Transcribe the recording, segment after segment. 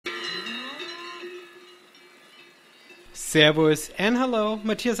Servus and hello,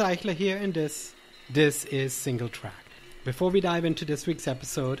 Matthias Eichler here, and this is Singletrack. Before we dive into this week's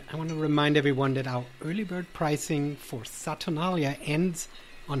episode, I want to remind everyone that our early bird pricing for Saturnalia ends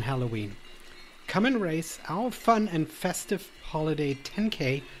on Halloween. Come and race our fun and festive holiday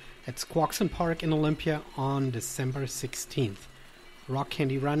 10K at Squaxin Park in Olympia on December 16th.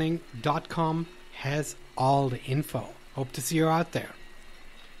 RockCandyRunning.com has all the info. Hope to see you out there.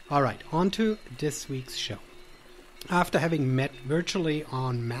 Alright, on to this week's show. After having met virtually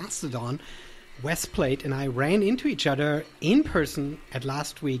on Mastodon, Wes Plate and I ran into each other in person at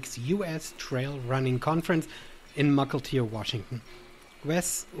last week's U.S. Trail Running Conference in Mukilteo, Washington.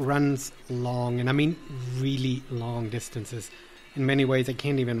 Wes runs long, and I mean really long distances. In many ways, I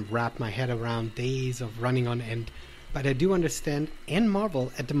can't even wrap my head around days of running on end, but I do understand and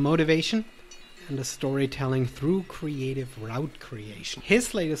marvel at the motivation and the storytelling through creative route creation.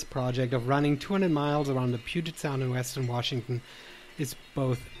 His latest project of running 200 miles around the Puget Sound in western Washington is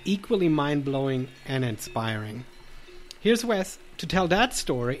both equally mind-blowing and inspiring. Here's Wes to tell that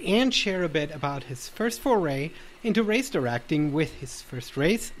story and share a bit about his first foray into race directing with his first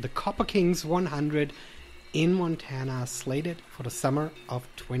race, the Copper Kings 100 in Montana, slated for the summer of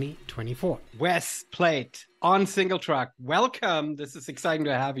 2024. Wes Plate on Singletrack. Welcome. This is exciting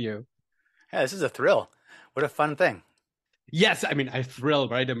to have you. Yeah, this is a thrill. What a fun thing. Yes, I mean, I'm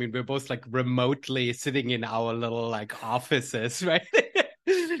thrilled, right? I mean, we're both like remotely sitting in our little like offices, right?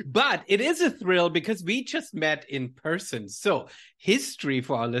 But it is a thrill because we just met in person. So, history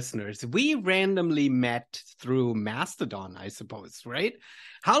for our listeners. We randomly met through Mastodon, I suppose, right?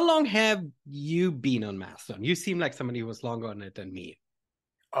 How long have you been on Mastodon? You seem like somebody who was longer on it than me.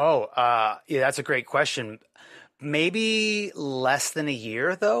 Yeah, that's a great question. Maybe less than a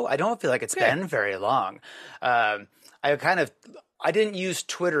year, though. I don't feel like it's been very long. I didn't use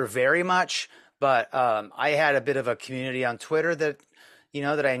Twitter very much, but I had a bit of a community on Twitter that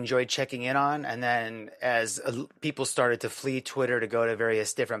I enjoyed checking in on. And then as people started to flee Twitter to go to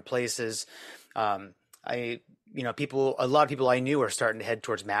various different places, a lot of people I knew are starting to head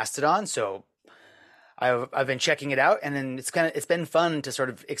towards Mastodon. So I've been checking it out, and then it's been fun to sort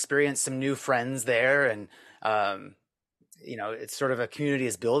of experience some new friends there, and it's sort of a community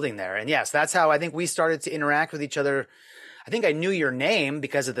is building there. And yes, that's how I think we started to interact with each other. I think I knew your name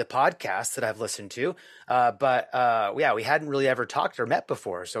because of the podcast that I've listened to, but we hadn't really ever talked or met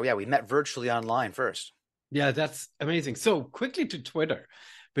before. So yeah, we met virtually online first. Yeah, that's amazing. So quickly to Twitter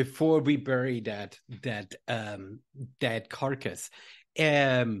before we bury that carcass.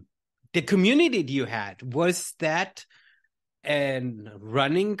 The community you had, was that a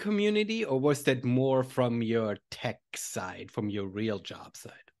running community, or was that more from your tech side, from your real job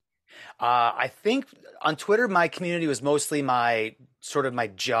side? I think on Twitter, my community was mostly my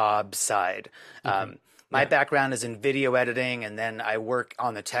job side. Mm-hmm. My background is in video editing, and then I work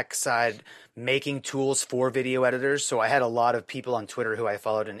on the tech side, making tools for video editors. So I had a lot of people on Twitter who I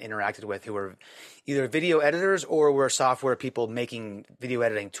followed and interacted with who were either video editors or were software people making video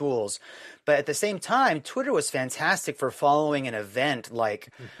editing tools. But at the same time, Twitter was fantastic for following an event. Like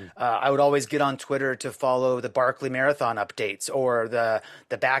I would always get on Twitter to follow the Barkley Marathon updates or the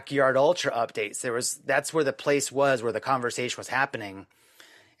Backyard Ultra updates. That's where the place was, where the conversation was happening.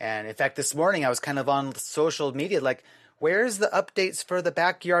 And in fact, this morning I was kind of on social media, like, where's the updates for the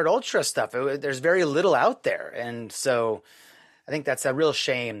Backyard Ultra stuff? There's very little out there. And so I think that's a real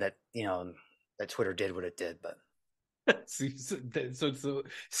shame that, that Twitter did what it did. But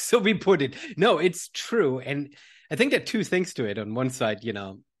so we put it. No, it's true. And I think there are two things to it. On one side,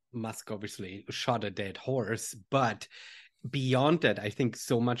 Musk obviously shot a dead horse, but beyond that, I think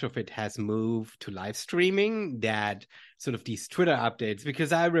so much of it has moved to live streaming that sort of these Twitter updates,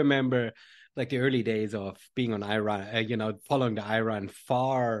 because I remember like the early days of being on iRun, following the iRun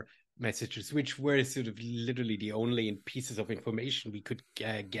far messages, which were sort of literally the only pieces of information we could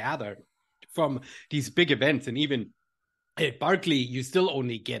gather from these big events. And even at Barkley, you still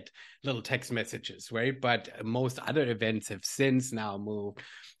only get little text messages, right? But most other events have since now moved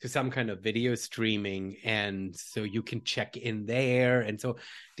to some kind of video streaming, and so you can check in there. And so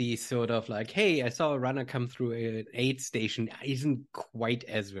the sort of like, hey, I saw a runner come through an aid station isn't quite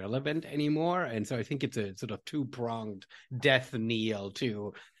as relevant anymore. And so I think it's a sort of two-pronged death knell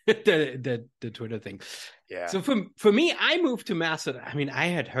to the Twitter thing. Yeah. So for me, I moved to Mastodon. I mean, I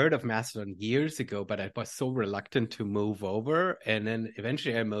had heard of Mastodon years ago, but I was so reluctant to move over. And then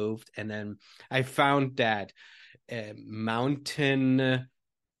eventually I moved, and then I found that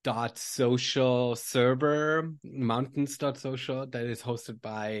mountains.social that is hosted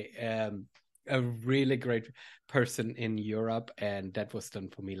by a really great person in Europe, and that was done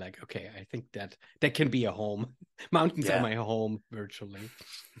for me. Like, okay, I think that can be a home. Mountains are my home virtually.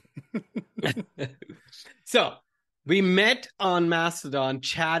 So we met on Mastodon,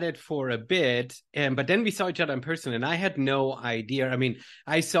 chatted for a bit, but then we saw each other in person, and I had no idea. I mean,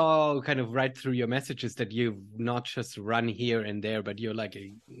 I saw kind of right through your messages that you've not just run here and there, but you're like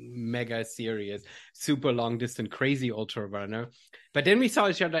a mega serious, super long distance, crazy ultra runner. But then we saw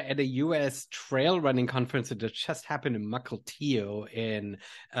each other at a US trail running conference that just happened in Mukilteo in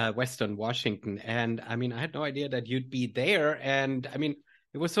Western Washington. And I mean, I had no idea that you'd be there. And I mean,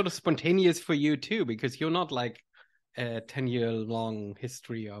 it was sort of spontaneous for you too, because you're not like a 10-year-long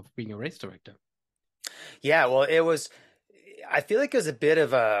history of being a race director. Yeah, well, I feel like it was a bit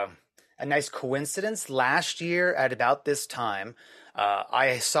of a nice coincidence. Last year at about this time,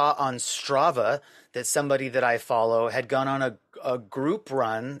 I saw on Strava that somebody that I follow had gone on a group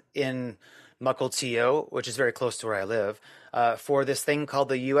run in Mukilteo, which is very close to where I live, for this thing called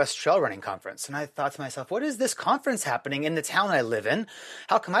the U.S. Trail Running Conference. And I thought to myself, what is this conference happening in the town I live in?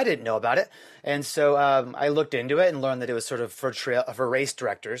 How come I didn't know about it? And so I looked into it and learned that it was sort of for race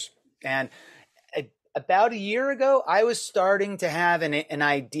directors. And about a year ago, I was starting to have an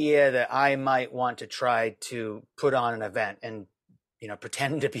idea that I might want to try to put on an event and,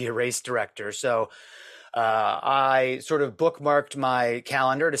 pretend to be a race director. So I sort of bookmarked my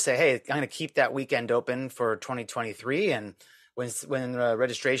calendar to say, hey, I'm going to keep that weekend open for 2023. And when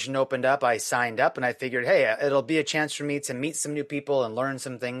registration opened up, I signed up and I figured, hey, it'll be a chance for me to meet some new people and learn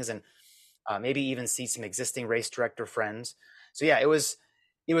some things and maybe even see some existing race director friends. So yeah, it was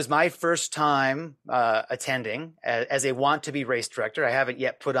my first time attending as a want-to-be race director. I haven't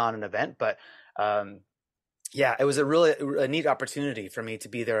yet put on an event, but yeah, it was a neat opportunity for me to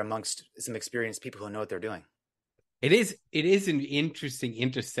be there amongst some experienced people who know what they're doing. It is an interesting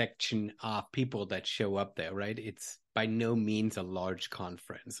intersection of people that show up there, right? It's by no means a large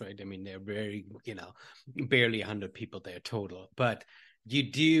conference, right? I mean, they're very, barely 100 people there total, but you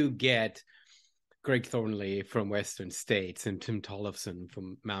do get Greg Thornley from Western States and Tim Tollefson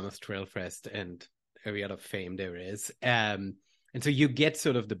from Mammoth Trail Fest and every other fame there is. And so you get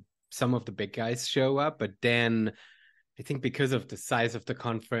sort of some of the big guys show up, but then I think because of the size of the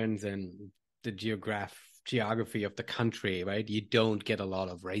conference and the geography of the country, right, you don't get a lot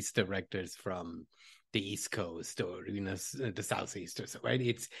of race directors from the East Coast or the Southeast or so, right?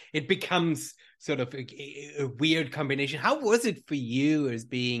 It becomes sort of a weird combination. How was it for you as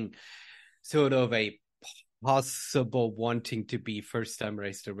being sort of a possible wanting to be first-time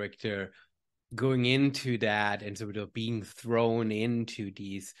race director, going into that and sort of being thrown into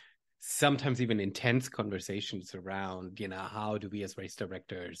these sometimes even intense conversations around, how do we as race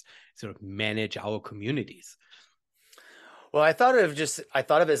directors sort of manage our communities? Well, I thought of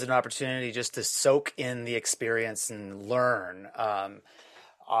it as an opportunity just to soak in the experience and learn.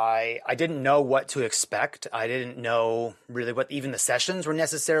 I didn't know what to expect. I didn't know really what even the sessions were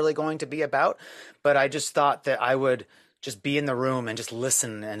necessarily going to be about, but I just thought that I would just be in the room and just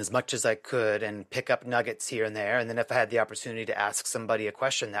listen and as much as I could and pick up nuggets here and there. And then if I had the opportunity to ask somebody a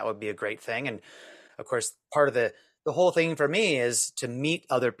question, that would be a great thing. And of course, part of the whole thing for me is to meet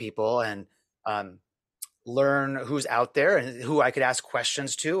other people and learn who's out there and who I could ask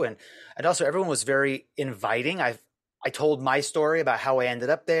questions to. And also everyone was very inviting. I told my story about how I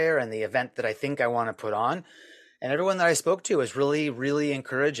ended up there and the event that I think I want to put on. And everyone that I spoke to was really, really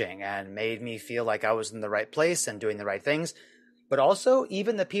encouraging and made me feel like I was in the right place and doing the right things. But also,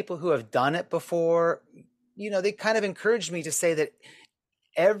 even the people who have done it before, they kind of encouraged me to say that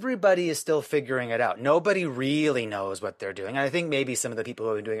everybody is still figuring it out. Nobody really knows what they're doing. And I think maybe some of the people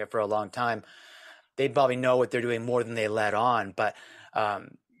who have been doing it for a long time, they probably know what they're doing more than they let on. But a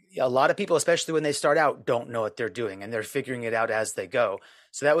lot of people, especially when they start out, don't know what they're doing and they're figuring it out as they go.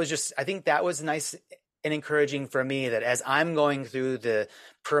 So I think that was nice and encouraging for me, that as I'm going through the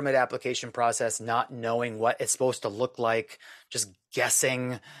permit application process, not knowing what it's supposed to look like, just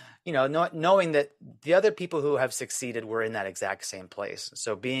guessing, not knowing that the other people who have succeeded were in that exact same place.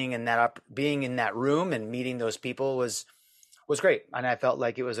 So being in that room and meeting those people was great. And I felt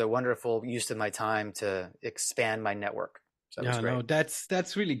like it was a wonderful use of my time to expand my network. So no,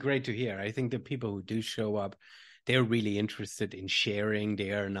 that's really great to hear. I think the people who do show up, they're really interested in sharing.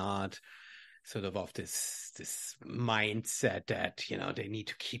 They are not sort of this mindset that, they need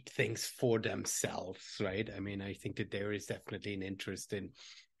to keep things for themselves, right? I mean, I think that there is definitely an interest in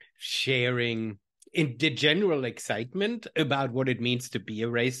sharing in the general excitement about what it means to be a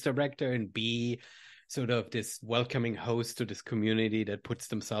race director and be sort of this welcoming host to this community that puts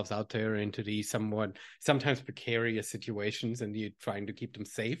themselves out there into these sometimes precarious situations, and you're trying to keep them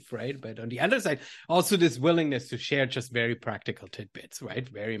safe, right? But on the other side, also this willingness to share just very practical tidbits, right?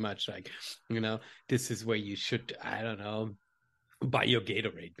 Very much like, this is where you should, I don't know, buy your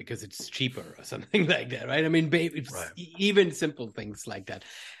Gatorade because it's cheaper or something like that, right? I mean, even simple things like that.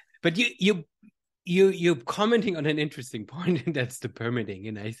 But you're commenting on an interesting point, and that's the permitting.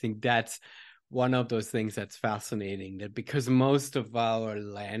 And I think that's one of those things that's fascinating, that because most of our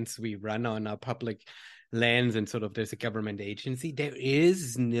lands we run on are public lands and sort of there's a government agency, there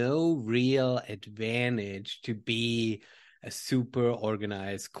is no real advantage to be a super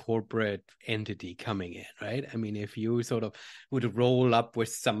organized corporate entity coming in, right? I mean, if you sort of would roll up with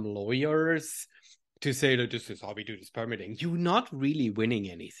some lawyers to say that this is how we do this permitting, you're not really winning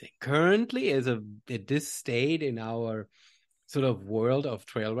anything. Currently, at this state in our sort of world of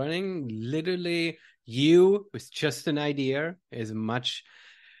trail running, literally you with just an idea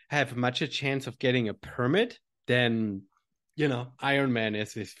have much a chance of getting a permit than Ironman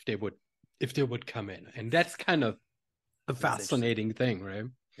is if they would come in. And that's kind of a fascinating thing, right?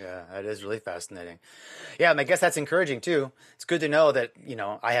 Yeah, that is really fascinating. Yeah, I guess that's encouraging too. It's good to know that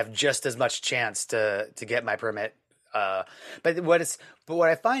I have just as much chance to get my permit. But what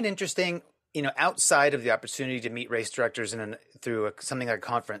I find interesting, outside of the opportunity to meet race directors through something like a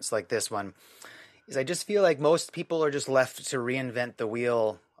conference like this one, is I just feel like most people are just left to reinvent the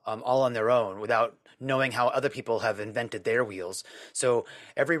wheel all on their own without knowing how other people have invented their wheels. So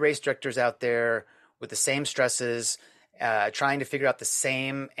every race director's out there with the same stresses, trying to figure out the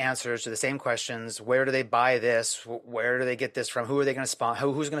same answers to the same questions. Where do they buy this? Where do they get this from? Who are they going to sponsor?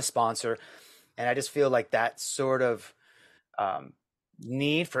 Who's going to sponsor? And I just feel like that sort of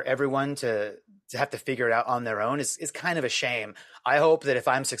need for everyone to have to figure it out on their own is kind of a shame. I hope that if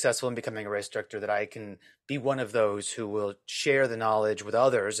I'm successful in becoming a race director, that I can be one of those who will share the knowledge with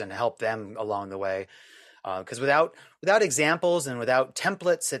others and help them along the way. Because without examples and without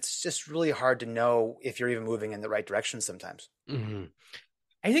templates, it's just really hard to know if you're even moving in the right direction sometimes. Mm-hmm.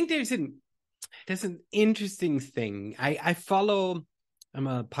 I think there's an interesting thing. I'm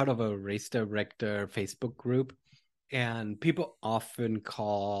a part of a race director Facebook group, and people often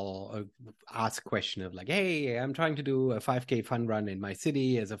ask question of like, hey, I'm trying to do a 5K fun run in my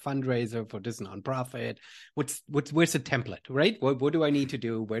city as a fundraiser for this nonprofit. Where's the template, right? What do I need to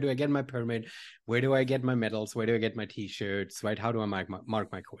do? Where do I get my permit? Where do I get my medals? Where do I get my t-shirts, right? How do I mark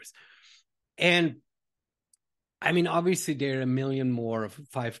my course? And I mean, obviously there are a million more of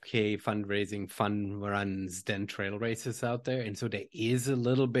 5K fundraising fun runs than trail races out there. And so there is a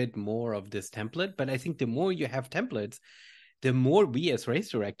little bit more of this template. But I think the more you have templates, the more we as race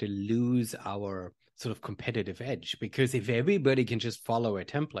director lose our sort of competitive edge. Because if everybody can just follow a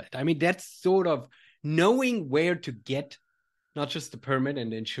template, I mean, that's sort of knowing where to get not just the permit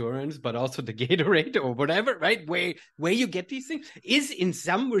and the insurance, but also the Gatorade or whatever, right? Where you get these things is in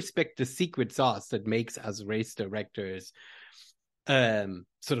some respect the secret sauce that makes us race directors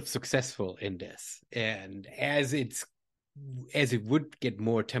sort of successful in this. And as it would get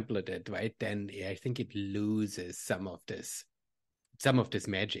more templated, right, then I think it loses some of this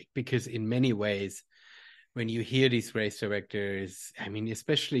magic, because in many ways, when you hear these race directors, I mean,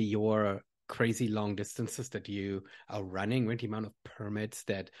 especially your crazy long distances that you are running, with the amount of permits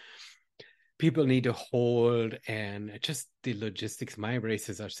that people need to hold, and just the logistics. My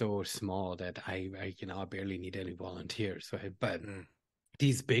races are so small that I barely need any volunteers, right? But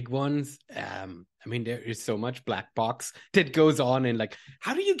these big ones, I mean, there is so much black box that goes on, and like,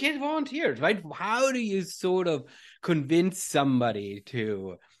 how do you get volunteers, right? How do you sort of convince somebody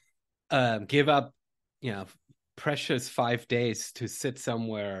to give up, precious 5 days to sit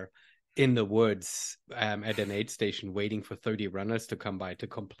somewhere in the woods at an aid station waiting for 30 runners to come by to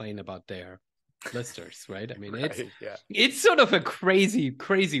complain about their blisters, right? I mean, it's sort of a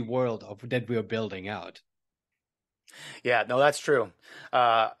crazy world that we're building out. Yeah, no, that's true.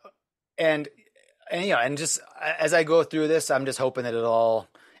 And just as I go through this, I'm just hoping that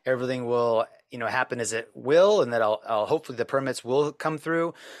everything will, happen as it will, and that I'll hopefully the permits will come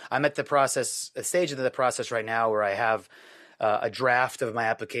through. I'm at a stage of the process right now where I have a draft of my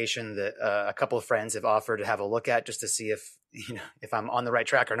application that a couple of friends have offered to have a look at, just to see if I'm on the right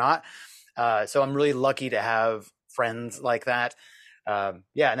track or not. So I'm really lucky to have friends like that. And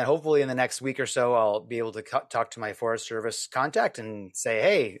then hopefully in the next week or so, I'll be able to talk to my Forest Service contact and say,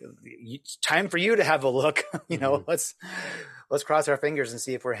 hey, it's time for you to have a look. Let's cross our fingers and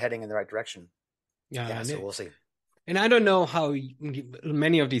see if we're heading in the right direction. Yeah, so we'll see. And I don't know how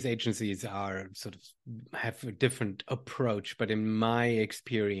many of these agencies are sort of have a different approach, but in my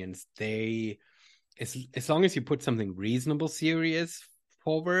experience, they as long as you put something reasonable serious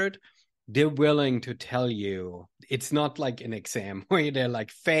forward, they're willing to tell you. It's not like an exam where they're like,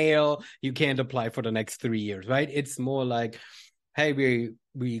 fail, you can't apply for the next 3 years, right? It's more like, hey,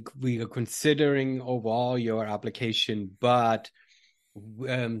 we are considering overall your application, but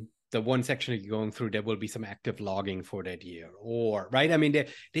the one section that you're going through, there will be some active logging for that year, or right. I mean,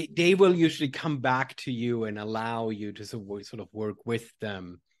 they will usually come back to you and allow you to sort of work with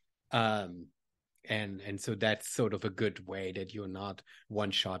them. And so that's sort of a good way that you're not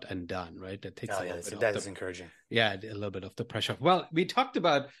one shot and done, right? That takes that is encouraging. Yeah, a little bit of the pressure. Well, we talked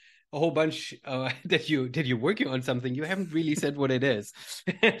about a whole bunch that you're working on something. You haven't really said what it is.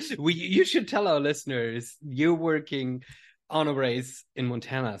 You should tell our listeners you're working on a race in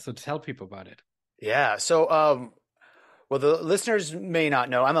Montana. So tell people about it. Yeah. So, well, the listeners may not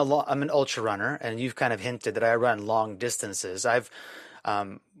know I'm an ultra runner, and you've kind of hinted that I run long distances. I've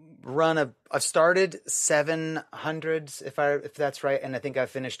started 700s if that's right, and I think I've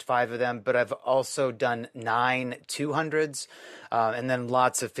finished 5 of them. But I've also done 9 200s, and then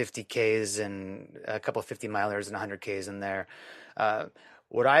lots of 50Ks and a couple of 50-milers and 100Ks in there.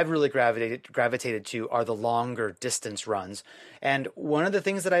 What I've really gravitated to are the longer distance runs. And one of the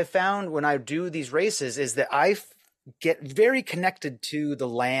things that I found when I do these races is that I get very connected to the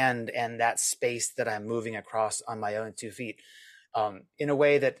land and that space that I'm moving across on my own 2 feet, in a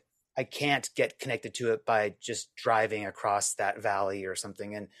way that I can't get connected to it by just driving across that valley or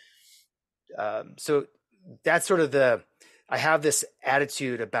something. And so that's sort of I have this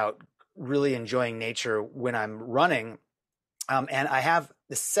attitude about really enjoying nature when I'm running. And I have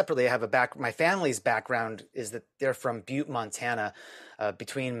this separately. I have my family's background is that they're from Butte, Montana,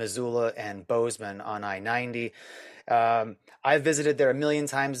 between Missoula and Bozeman on I-90. I visited there a million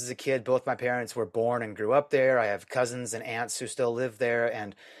times as a kid. Both my parents were born and grew up there. I have cousins and aunts who still live there.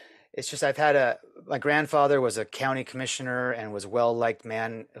 And it's just, my grandfather was a county commissioner and was a well-liked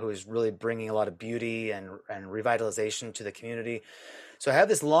man who was really bringing a lot of beauty and revitalization to the community. So I have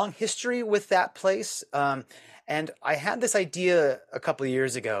this long history with that place. And I had this idea a couple of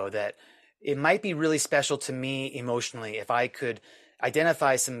years ago that it might be really special to me emotionally if I could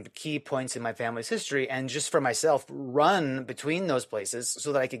identify some key points in my family's history and just for myself run between those places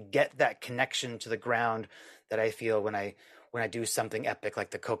so that I could get that connection to the ground that I feel when I do something epic like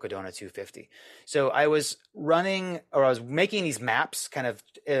the Cocodona 250. So I was making these maps, kind of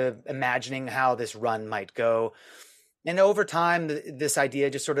imagining how this run might go. And over time, this idea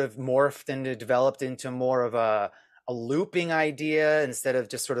just sort of morphed and developed into more of a looping idea instead of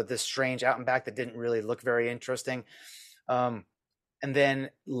just sort of this strange out and back that didn't really look very interesting. And then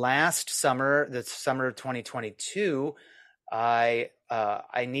last summer, the summer of 2022, for my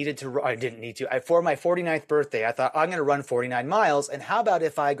 49th birthday, I thought I'm going to run 49 miles. And how about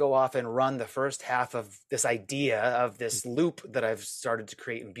if I go off and run the first half of this idea of this loop that I've started to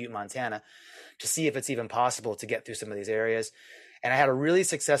create in Butte, Montana, to see if it's even possible to get through some of these areas. And I had a really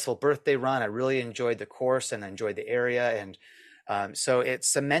successful birthday run. I really enjoyed the course and I enjoyed the area. And so it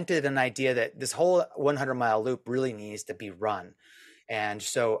cemented an idea that this whole 100-mile loop really needs to be run. And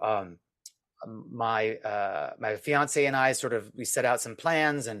so my fiance and I we set out some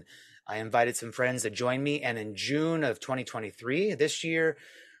plans, and I invited some friends to join me. And in June of 2023, this year,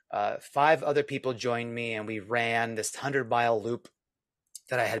 5 other people joined me, and we ran this 100-mile loop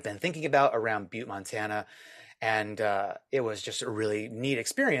that I had been thinking about around Butte, Montana. And it was just a really neat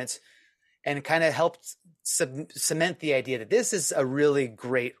experience and kind of helped cement the idea that this is a really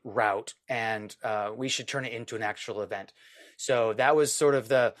great route and we should turn it into an actual event. So that was sort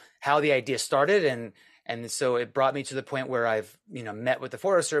of how the idea started. And so it brought me to the point where I've, met with the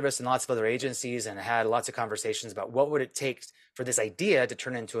Forest Service and lots of other agencies and had lots of conversations about what would it take for this idea to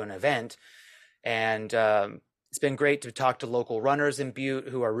turn into an event. And it's been great to talk to local runners in Butte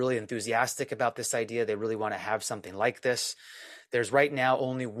who are really enthusiastic about this idea. They really want to have something like this. There's right now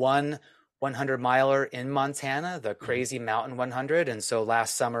only one 100-miler in Montana, the Crazy Mountain 100. And so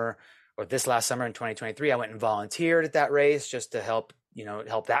this last summer in 2023, I went and volunteered at that race just to help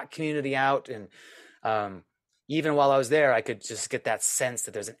that community out. And even while I was there, I could just get that sense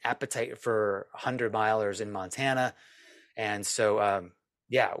that there's an appetite for 100-milers in Montana. And so,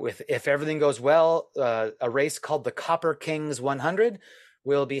 if everything goes well, a race called the Copper Kings 100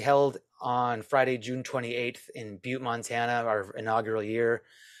 will be held on Friday, June 28th in Butte, Montana, our inaugural year.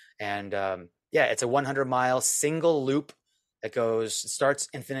 And it's a 100-mile single loop that starts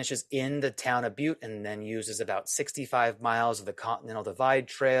and finishes in the town of Butte and then uses about 65 miles of the Continental Divide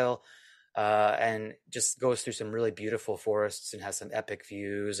Trail and just goes through some really beautiful forests and has some epic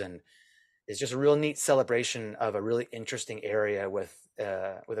views. And it's just a real neat celebration of a really interesting area with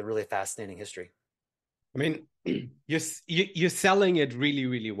a really fascinating history. I mean, you're selling it really,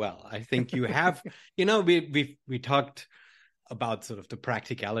 really well. I think you have, we talked about sort of the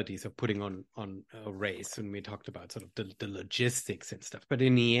practicalities of putting on a race, and we talked about sort of the logistics and stuff. But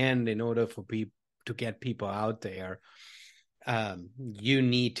in the end, in order for people to get people out there, you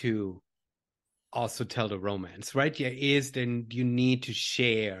need to also tell the romance, right? Then you need to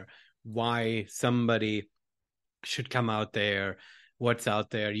share why somebody should come out there, what's out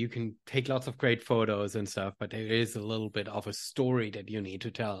there. You can take lots of great photos and stuff, but there is a little bit of a story that you need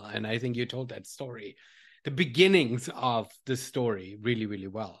to tell. And I think you told that story, the beginnings of the story, really, really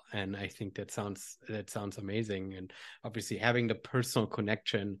well. And I think that sounds amazing. And obviously having the personal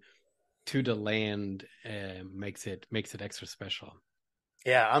connection to the land makes it extra special.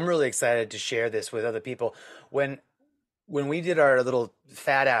 Yeah, I'm really excited to share this with other people. When we did our little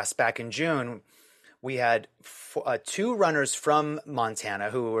fat ass back in June, we had two runners from Montana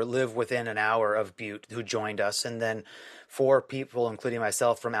who live within an hour of Butte who joined us, and then 4 people, including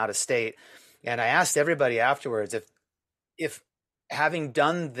myself, from out of state. And I asked everybody afterwards if having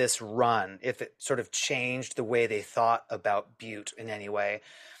done this run, if it sort of changed the way they thought about Butte in any way.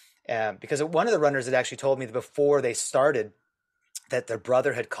 Because one of the runners had actually told me that before they started, that their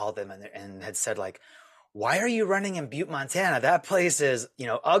brother had called them and had said, like, why are you running in Butte, Montana? That place is,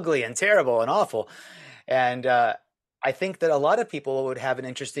 ugly and terrible and awful. And I think that a lot of people would have an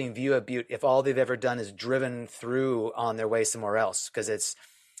interesting view of Butte if all they've ever done is driven through on their way somewhere else,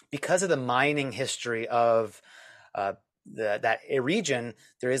 because of the mining history of that region.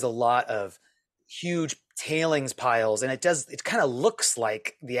 There is a lot of huge tailings piles, and it kind of looks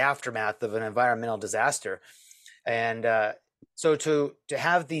like the aftermath of an environmental disaster. And so to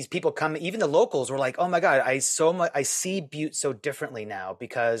have these people come, even the locals were like, "Oh my God, I see Butte so differently now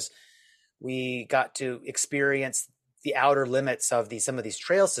because we got to experience the outer limits of some of these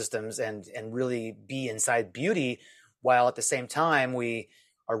trail systems and really be inside beauty, while at the same time we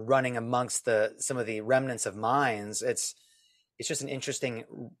are running amongst some of the remnants of mines." It's just an interesting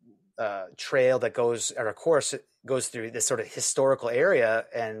trail that goes, or a course goes through this sort of historical area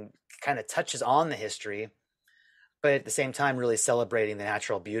and kind of touches on the history, but at the same time really celebrating the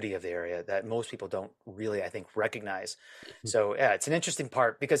natural beauty of the area that most people don't really, I think, recognize. So yeah, it's an interesting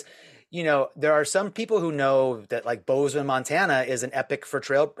part because, there are some people who know that, like, Bozeman, Montana is an epic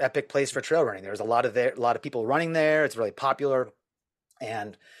place for trail running. There's a lot of people running there. It's really popular.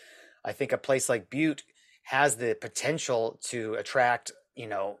 And I think a place like Butte has the potential to attract,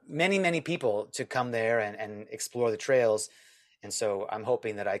 many, many people to come there and explore the trails. And so I'm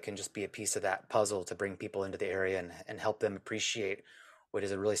hoping that I can just be a piece of that puzzle to bring people into the area and help them appreciate what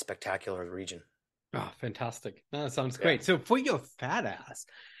is a really spectacular region. Oh, fantastic. No, that sounds great. So for your fat ass,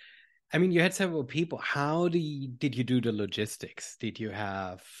 I mean, you had several people. How did you do the logistics? Did you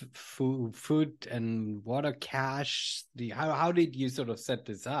have food and water cache? How did you sort of set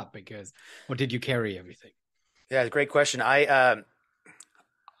this up? Or did you carry everything? Yeah, great question. I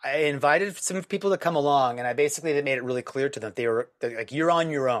invited some people to come along, and I basically made it really clear to them they're like, you're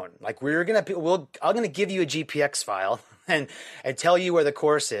on your own. Like, I'm gonna give you a GPX file and tell you where the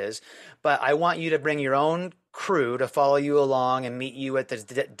course is, but I want you to bring your own crew to follow you along and meet you at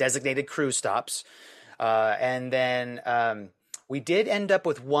the designated crew stops. And then we did end up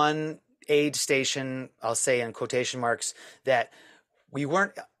with one aid station, I'll say in quotation marks, that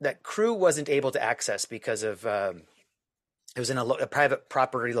crew wasn't able to access because of it was in a private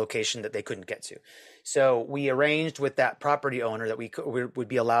property location that they couldn't get to. So we arranged with that property owner that we would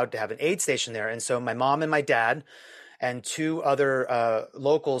be allowed to have an aid station there. And so my mom and my dad and 2 other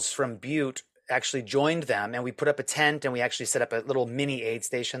locals from Butte actually joined them, and we put up a tent, and we actually set up a little mini aid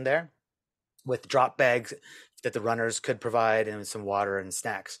station there with drop bags that the runners could provide and some water and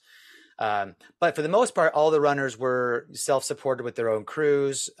snacks. But for the most part, all the runners were self-supported with their own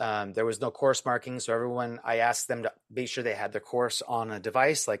crews. There was no course marking. So I asked them to be sure they had their course on a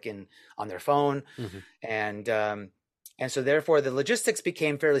device, like on their phone. Mm-hmm. And so therefore the logistics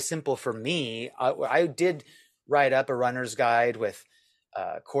became fairly simple for me. I did write up a runner's guide with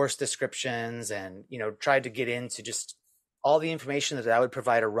course descriptions and, tried to get into just all the information that I would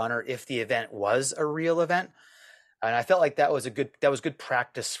provide a runner if the event was a real event. And I felt like that was good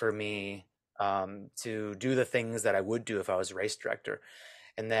practice for me to do the things that I would do if I was a race director.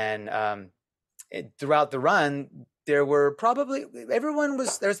 And then throughout the run, there were I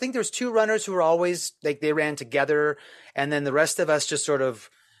think there was 2 runners who were always, like, they ran together, and then the rest of us just sort of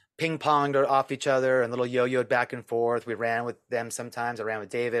ping-ponged off each other and little yo-yoed back and forth. We ran with them sometimes. I ran with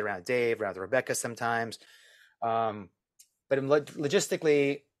David, ran with Dave, ran with Rebecca sometimes. But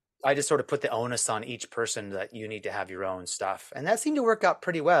logistically, I just sort of put the onus on each person that you need to have your own stuff. And that seemed to work out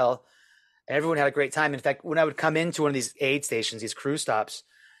pretty well. everyone had a great time. In fact, when I would come into one of these aid stations, these crew stops,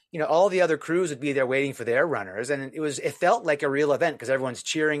 all the other crews would be there waiting for their runners, and it felt like a real event because everyone's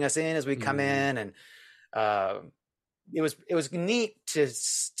cheering us in as we come in, and it was neat to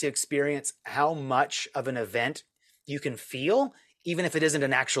experience how much of an event you can feel, even if it isn't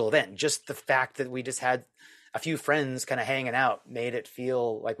an actual event. Just the fact that we just had a few friends kind of hanging out made it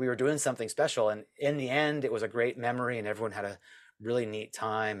feel like we were doing something special. And in the end, it was a great memory, and everyone had a really neat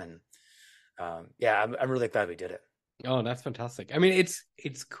time. And I'm really glad we did it. Oh, that's fantastic. I mean,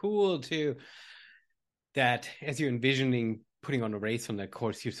 it's cool too that as you're envisioning putting on a race on that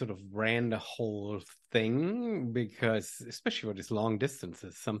course, you sort of ran the whole thing, because especially for these long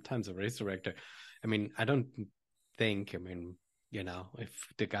distances, sometimes a race director, I mean, I don't think, if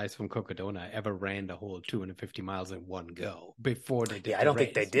the guys from Cocodona ever ran the whole 250 miles in one go before they did. Yeah, I don't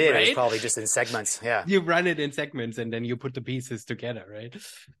think they did. Right? It was probably just in segments. Yeah. You run it in segments and then you put the pieces together, right?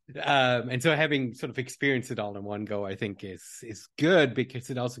 And so having sort of experienced it all in one go, I think is good, because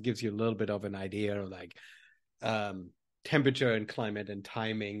it also gives you a little bit of an idea of like temperature and climate and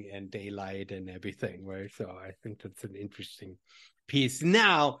timing and daylight and everything, right? So I think that's an interesting piece.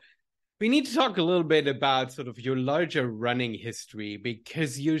 Now, we need to talk a little bit about sort of your larger running history,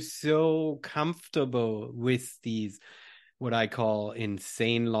 because you're so comfortable with these, what I call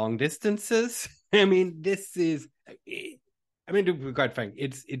insane long distances. I mean, to be quite frank,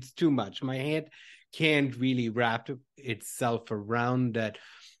 it's too much. My head can't really wrap itself around that.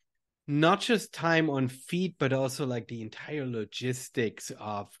 Not just time on feet, but also like the entire logistics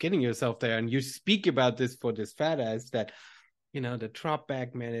of getting yourself there. And you speak about this for this fat ass that, the drop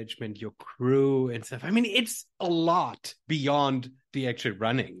bag management, your crew and stuff. I mean, it's a lot beyond the actual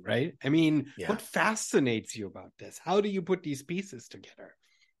running, right? I mean, What fascinates you about this? How do you put these pieces together?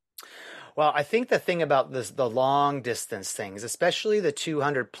 Well, I think the thing about the long distance things, especially the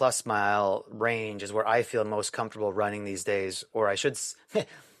 200 plus mile range, is where I feel most comfortable running these days. Or I should,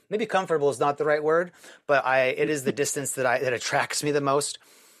 maybe comfortable is not the right word, but it is the distance that attracts me the most.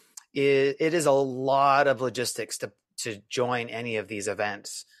 It is a lot of logistics to join any of these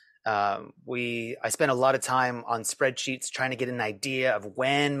events. I spent a lot of time on spreadsheets trying to get an idea of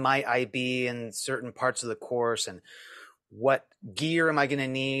when might I be in certain parts of the course, and what gear am I going to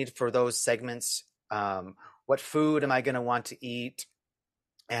need for those segments? What food am I going to want to eat?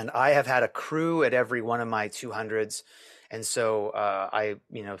 And I have had a crew at every one of my 200s. And so I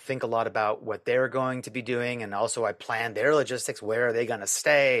think a lot about what they're going to be doing. And also I plan their logistics. Where are they going to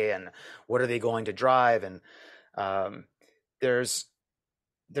stay? And what are they going to drive? And there's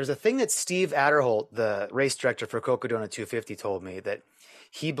a thing that Steve Adderholt, the race director for Cocodona 250, told me, that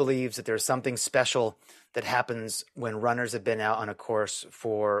he believes that there's something special that happens when runners have been out on a course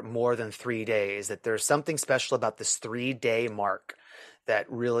for more than 3 days, that there's something special about this 3-day mark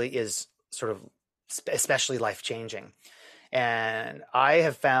that really is sort of especially life-changing. And I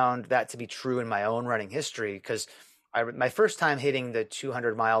have found that to be true in my own running history, because my first time hitting the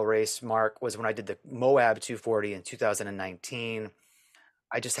 200-mile race mark was when I did the Moab 240 in 2019.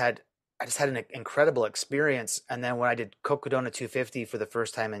 I just had an incredible experience. And then when I did Cocodona 250 for the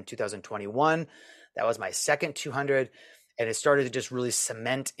first time in 2021, that was my second 200. And it started to just really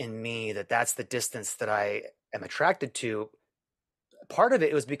cement in me that that's the distance that I am attracted to. Part of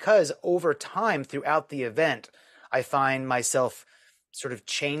it was because over time throughout the event, I find myself sort of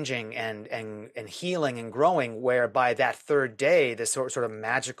changing and healing and growing, where by that third day, this sort of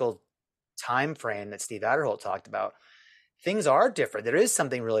magical time frame that Steve Adderholt talked about, things are different. There is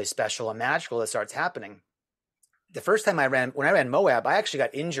something really special and magical that starts happening. The first time when I ran Moab, I actually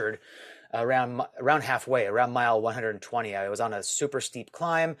got injured around halfway, around mile 120. I was on a super steep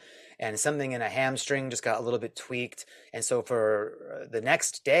climb, and something in a hamstring just got a little bit tweaked. And so for the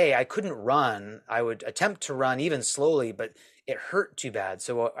next day, I couldn't run. I would attempt to run even slowly, but it hurt too bad.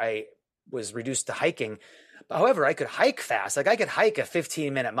 So I was reduced to hiking. However, I could hike fast. Like I could hike a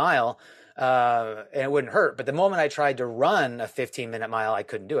 15-minute mile and it wouldn't hurt. But the moment I tried to run a 15-minute mile, I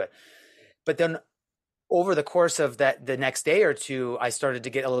couldn't do it. But then over the course of the next day or two, I started to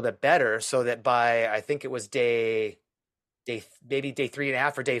get a little bit better, so that by, I think it was maybe day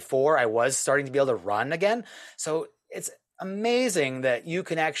 3.5 or day 4, I was starting to be able to run again. So it's amazing that you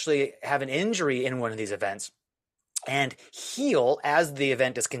can actually have an injury in one of these events and heal as the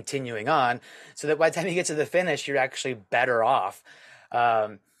event is continuing on, so that by the time you get to the finish, you're actually better off.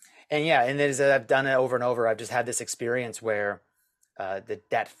 And as I've done it over and over, I've just had this experience where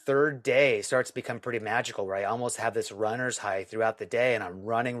that third day starts to become pretty magical, where I almost have this runner's high throughout the day, and I'm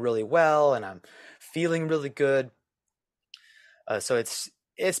running really well and I'm feeling really good. So it's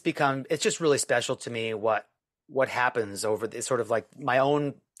just really special to me what happens over this, sort of like my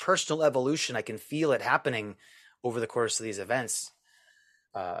own personal evolution. I can feel it happening over the course of these events.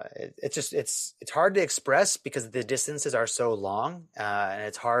 It's hard to express because the distances are so long, and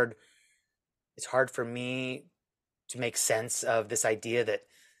it's hard for me to make sense of this idea that,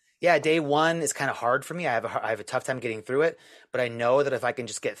 yeah, day one is kind of hard for me. I have a tough time getting through it, but I know that if I can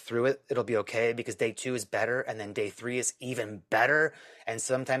just get through it, it'll be okay, because day two is better, and then day three is even better. And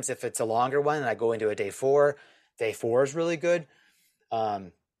sometimes if it's a longer one and I go into a day four is really good.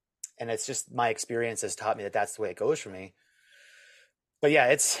 And it's just, my experience has taught me that that's the way it goes for me. But yeah,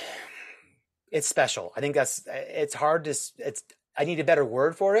 it's special. I think it's hard to, I need a better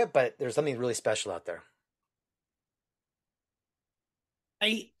word for it, but there's something really special out there.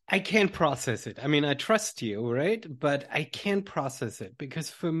 I can't process it. I mean, I trust you, right? But I can't process it, because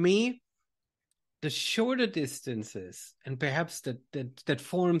for me, the shorter distances, and perhaps that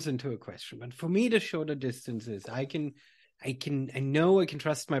forms into a question, but for me, the shorter distances, I know I can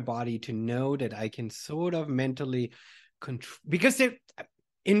trust my body to know that I can sort of mentally control, because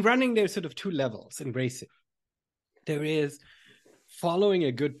in running, there's sort of two levels in racing. There is following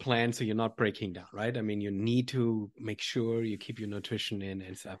a good plan so you're not breaking down, right? I mean, you need to make sure you keep your nutrition in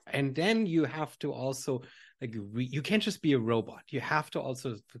and stuff. And then you have to also, like, you can't just be a robot. You have to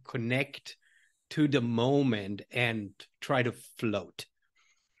also connect to the moment and try to float.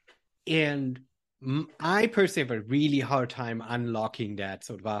 And I personally have a really hard time unlocking that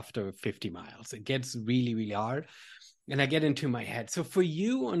sort of after 50 miles. It gets really, really hard. And I get into my head. So for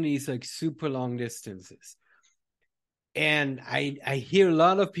you on these like super long distances, and I hear a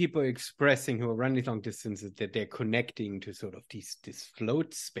lot of people expressing who are running long distances that they're connecting to sort of this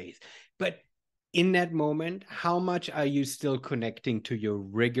float space. But in that moment, how much are you still connecting to your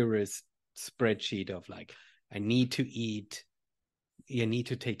rigorous spreadsheet of like, I need to eat, you need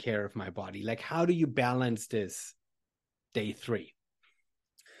to take care of my body? Like, how do you balance this day three?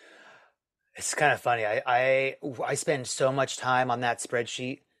 It's kind of funny. I spend so much time on that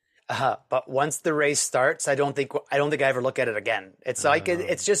spreadsheet. But once the race starts, I don't think I ever look at it again. It's like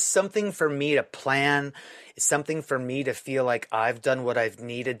it's just something for me to plan. It's something for me to feel like I've done what I've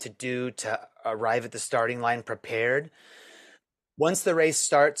needed to do to arrive at the starting line prepared. Once the race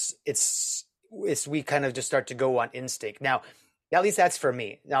starts, we kind of just start to go on instinct. Now, at least that's for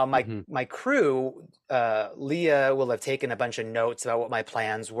me. Now, my crew, Leah, will have taken a bunch of notes about what my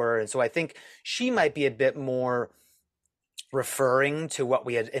plans were, and so I think she might be a bit more referring to what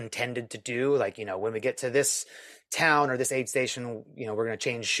we had intended to do. Like, when we get to this town or this aid station, we're going to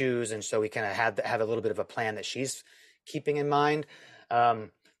change shoes. And so we kind of have a little bit of a plan that she's keeping in mind.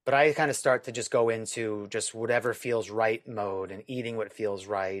 But I kind of start to just go into just whatever feels right mode and eating what feels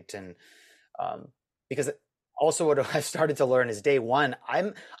right. And because also what I've started to learn is day one,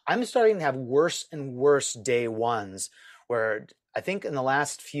 I'm starting to have worse and worse day ones, where I think in the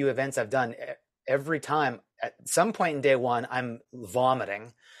last few events I've done, every time at some point in day one, I'm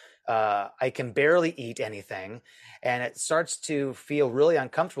vomiting. I can barely eat anything. And it starts to feel really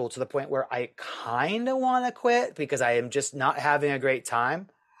uncomfortable to the point where I kind of want to quit because I am just not having a great time.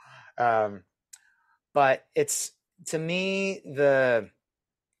 But it's, to me,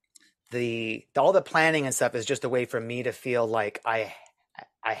 all the planning and stuff is just a way for me to feel like I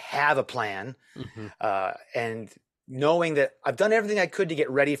have a plan, and knowing that I've done everything I could to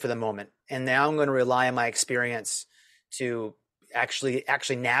get ready for the moment, and now I'm going to rely on my experience to actually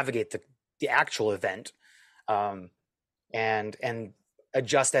navigate the actual event, and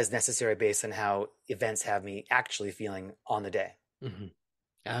adjust as necessary based on how events have me actually feeling on the day.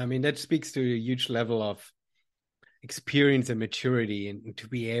 I mean, that speaks to a huge level of experience and maturity, and to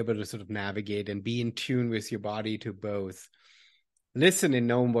be able to sort of navigate and be in tune with your body, to both listen and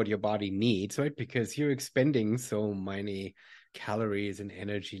know what your body needs, right? Because you're expending so many calories and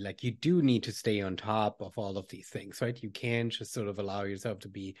energy. Like, you do need to stay on top of all of these things, right? You can't just sort of allow yourself to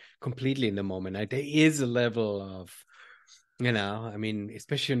be completely in the moment. Like, there is a level of, I mean,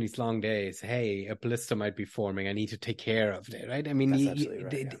 especially on these long days, hey, a blister might be forming, I need to take care of it, right? I mean,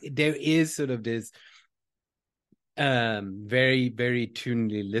 there is sort of this very, very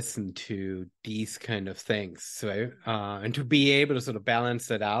tunedly listen to these kind of things. So and to be able to sort of balance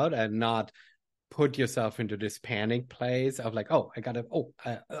that out and not put yourself into this panic place of like,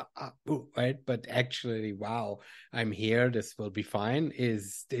 right? But actually, wow, I'm here, this will be fine,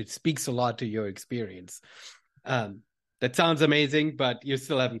 it speaks a lot to your experience. That sounds amazing, but you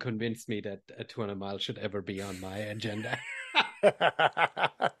still haven't convinced me that a 200 miles should ever be on my agenda.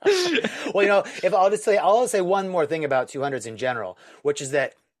 Well, if I'll say one more thing about 200s in general, which is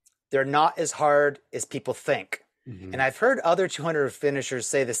that they're not as hard as people think. And I've heard other 200 finishers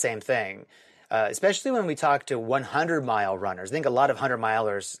say the same thing. especially when we talk to 100-mile runners. I think a lot of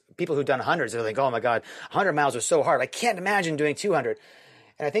 100-milers, people who've done 100s, they're like, oh my God, 100 miles are so hard. I can't imagine doing 200.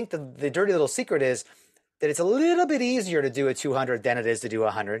 And I think the dirty little secret is that it's a little bit easier to do a 200 than it is to do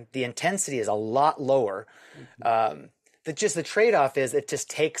 100. The intensity is a lot lower. The trade-off is it just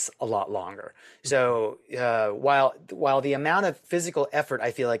takes a lot longer. So while the amount of physical effort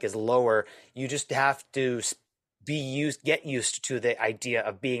I feel like is lower, you just have to get used to the idea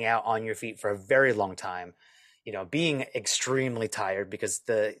of being out on your feet for a very long time, being extremely tired, because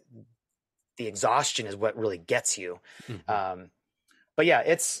the exhaustion is what really gets you. But yeah,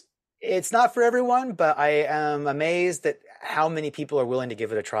 it's not for everyone, but I am amazed at how many people are willing to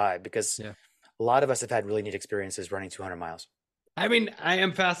give it a try, because a lot of us have had really neat experiences running 200 miles. I mean, I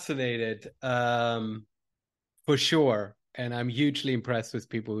am fascinated, for sure. And I'm hugely impressed with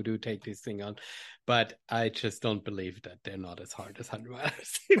people who do take this thing on. But I just don't believe that they're not as hard as 100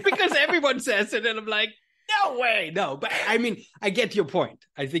 miles. Because everyone says it, and I'm like, no way, no. But I mean, I get your point.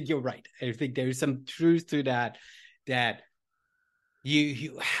 I think you're right. I think there is some truth to that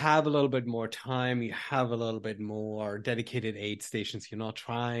you have a little bit more time, you have a little bit more dedicated aid stations, you're not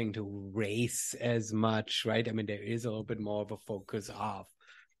trying to race as much, right? I mean, there is a little bit more of a focus of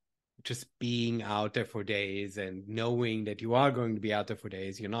just being out there for days and knowing that you are going to be out there for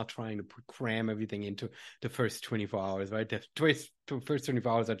days. You're not trying to cram everything into the first 24 hours, right? The first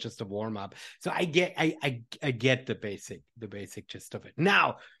 24 hours are just a warm-up. So I get the basic gist of it.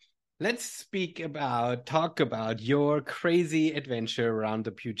 Now, let's talk about your crazy adventure around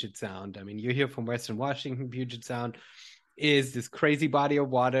the Puget Sound. I mean, you're here from Western Washington. Puget Sound is this crazy body of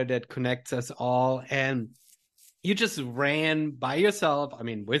water that connects us all. And you just ran by yourself, I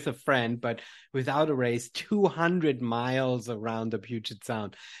mean, with a friend, but without a race, 200 miles around the Puget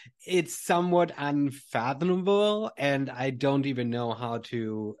Sound. It's somewhat unfathomable, and I don't even know how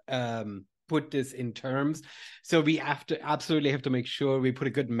to put this in terms. So we absolutely have to make sure we put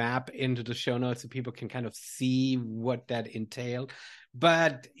a good map into the show notes so people can kind of see what that entailed.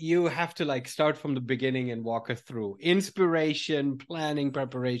 But you have to start from the beginning and walk us through inspiration, planning,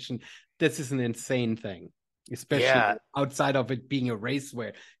 preparation. This is an insane thing, especially outside of it being a race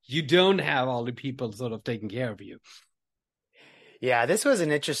where you don't have all the people sort of taking care of you. Yeah, this was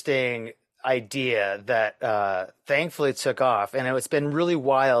an interesting idea that thankfully took off. And it's been really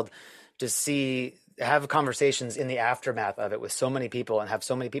wild to have conversations in the aftermath of it with so many people and have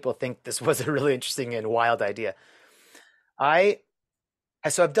so many people think this was a really interesting and wild idea.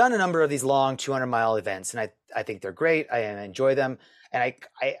 So I've done a number of these long 200-mile events, and I think they're great. I enjoy them. And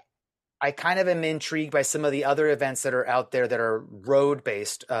I kind of am intrigued by some of the other events that are out there that are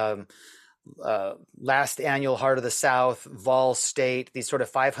road-based. Last annual Heart of the South, Vol State, these sort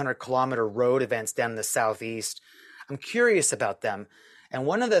of 500-kilometer road events down in the Southeast. I'm curious about them. And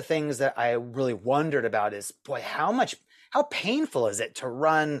one of the things that I really wondered about is, boy, how painful is it to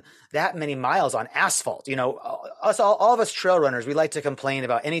run that many miles on asphalt? All of us trail runners, we like to complain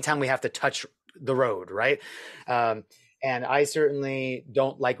about anytime we have to touch the road, right? And I certainly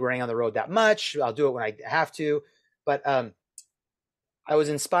don't like running on the road that much. I'll do it when I have to. But I was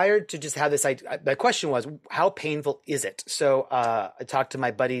inspired to just have this idea. The question was, how painful is it? So I talked to my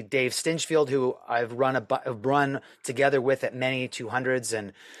buddy Dave Stinchfield, who I've run together with at many 200s.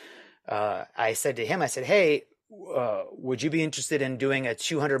 And I said to him, hey, would you be interested in doing a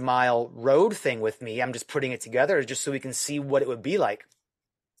 200-mile road thing with me? I'm just putting it together just so we can see what it would be like.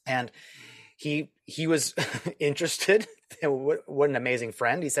 And he was interested. What an amazing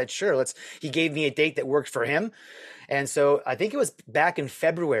friend. He said, sure, he gave me a date that worked for him. And so I think it was back in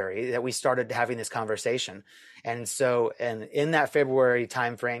February that we started having this conversation. And in that February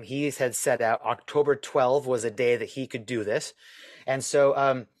timeframe, he had set out October 12 was a day that he could do this. And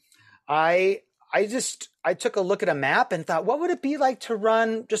so I took a look at a map and thought, what would it be like to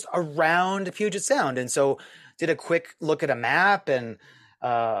run just around Puget Sound? And so did a quick look at a map, and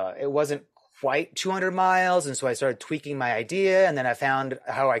it wasn't quite 200 miles. And so I started tweaking my idea, and then I found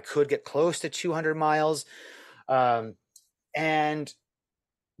how I could get close to 200 miles. And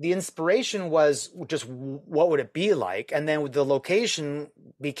the inspiration was just what would it be like? And then the location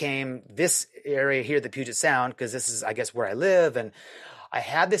became this area here, the Puget Sound, because this is, I guess, where I live. And I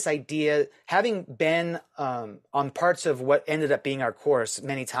had this idea, having been on parts of what ended up being our course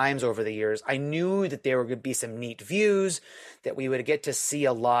many times over the years. I knew that there were going to be some neat views, that we would get to see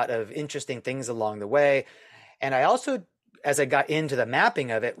a lot of interesting things along the way. And I also, as I got into the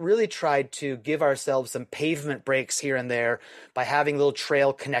mapping of it, really tried to give ourselves some pavement breaks here and there by having little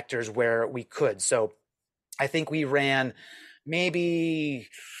trail connectors where we could. So I think we ran maybe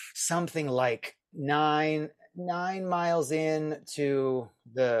something like 9 9 miles in to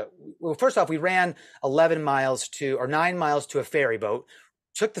first off, we ran 11 miles or 9 miles to a ferry boat,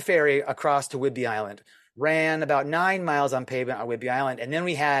 took the ferry across to Whidbey Island, ran about 9 miles on pavement on Whidbey Island, and then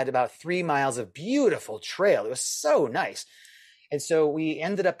we had about 3 miles of beautiful trail. It was so nice. And so we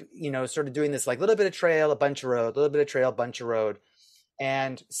ended up, sort of doing this like little bit of trail, a bunch of road, little bit of trail, bunch of road.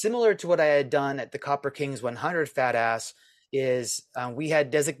 And similar to what I had done at the Copper Kings 100 Fat Ass is we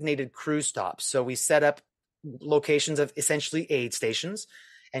had designated crew stops. So we set up locations of essentially aid stations,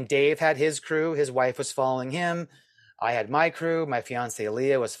 and Dave had his crew. His wife was following him. I had my crew. My fiance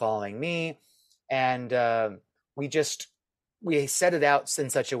Leah was following me. And we set it out in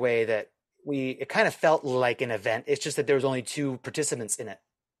such a way that it kind of felt like an event. It's just that there was only 2 participants in it.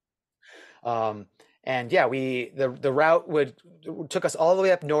 And yeah, the route took us all the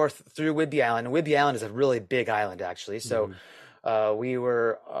way up north through Whidbey Island. And Whidbey Island is a really big island, actually. So we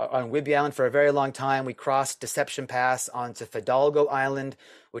were on Whidbey Island for a very long time. We crossed Deception Pass onto Fidalgo Island,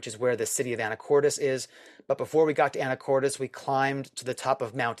 which is where the city of Anacortes is. But before we got to Anacortes, we climbed to the top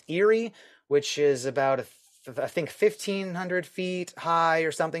of Mount Erie, which is about, I think, 1,500 feet high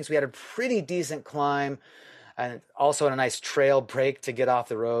or something. So we had a pretty decent climb, and also a nice trail break to get off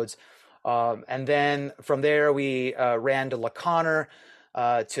the roads. And then from there, we ran to La Conner,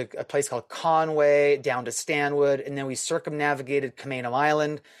 to a place called Conway, down to Stanwood, and then we circumnavigated Camino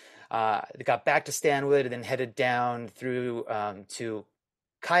Island, got back to Stanwood, and then headed down through to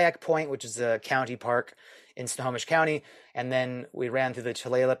Kayak Point, which is a county park in Snohomish County, and then we ran through the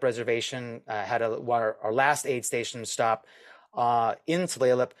Tulalip Reservation, had our last aid station stop in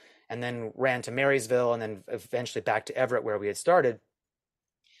Tulalip, and then ran to Marysville, and then eventually back to Everett where we had started.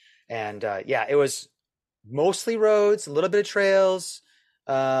 And it was mostly roads, a little bit of trails,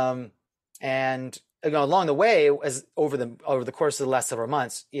 and along the way, as over the course of the last several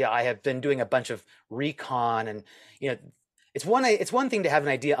months, I have been doing a bunch of recon, and it's one thing to have an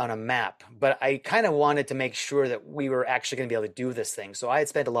idea on a map, but I kind of wanted to make sure that we were actually going to be able to do this thing. So I had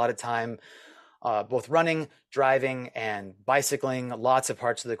spent a lot of time both running, driving, and bicycling lots of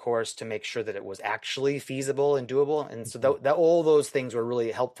parts of the course to make sure that it was actually feasible and doable. And so that all those things were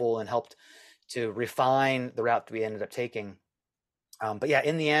really helpful and helped to refine the route that we ended up taking. But yeah,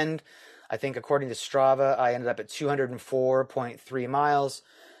 in the end, I think according to Strava, I ended up at 204.3 miles.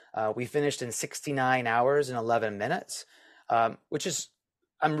 We finished in 69 hours and 11 minutes, which is,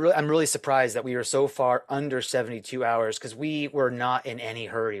 I'm really surprised that we were so far under 72 hours, because we were not in any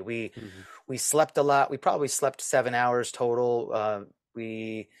hurry. We slept a lot. We probably slept 7 hours total.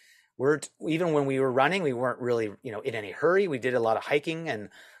 We weren't, even when we were running, we weren't really, in any hurry. We did a lot of hiking, and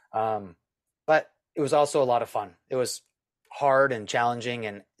but it was also a lot of fun. It was hard and challenging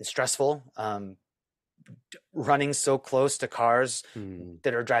and stressful. Running so close to cars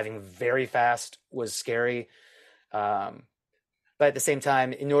that are driving very fast was scary. But at the same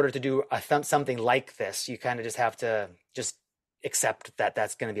time, in order to do something like this, you kind of just have to just accept that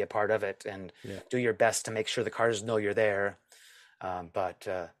that's going to be a part of it, and do your best to make sure the cars know you're there. But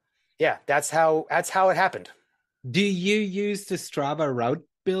that's how it happened. Do you use the Strava route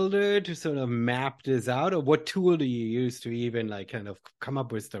builder to sort of map this out, or what tool do you use to even kind of come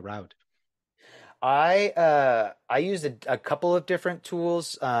up with the route? I used a couple of different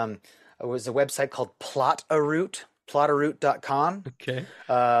tools. It was a website called plotaroute.com. Okay.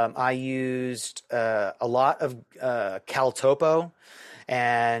 I used a lot of CalTopo,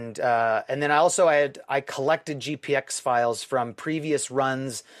 and then I collected GPX files from previous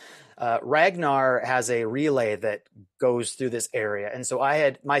runs. Ragnar has a relay that goes through this area, and so I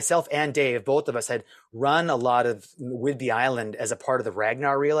had, myself and Dave, both of us had run a lot of Whidbey Island as a part of the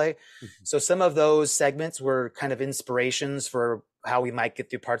Ragnar relay. So some of those segments were kind of inspirations for how we might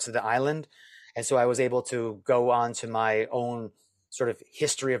get through parts of the island. And so I was able to go on to my own sort of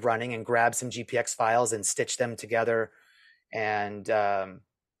history of running and grab some GPX files and stitch them together. And I'm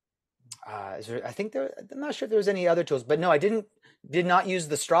not sure if there was any other tools, but no, I did not use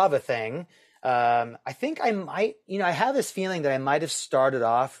the Strava thing. I think I might, I have this feeling that I might have started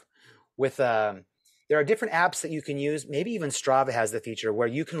off with, there are different apps that you can use. Maybe even Strava has the feature where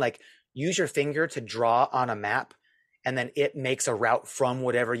you can use your finger to draw on a map, and then it makes a route from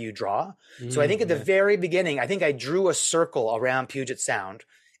whatever you draw. So I think at the very beginning, I think I drew a circle around Puget Sound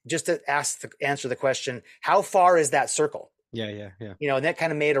just to answer the question, how far is that circle? Yeah. And that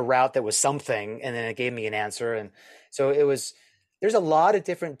kind of made a route that was something, and then it gave me an answer. And so there's a lot of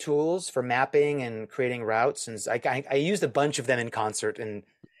different tools for mapping and creating routes. And I used a bunch of them in concert. And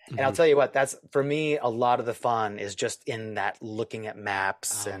I'll tell you what, that's, for me, a lot of the fun is just in that looking at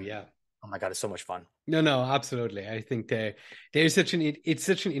maps. Oh my God, it's so much fun. No, absolutely. I think there's it's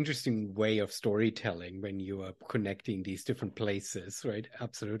such an interesting way of storytelling when you are connecting these different places, right?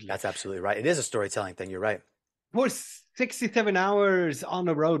 Absolutely. That's absolutely right. It is a storytelling thing. You're right. For 67 hours on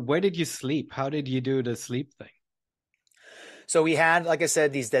the road, where did you sleep? How did you do the sleep thing? So we had, like I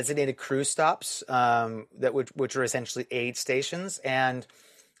said, these designated cruise stops which were essentially aid stations, and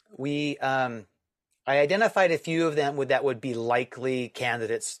I identified a few of them that would be likely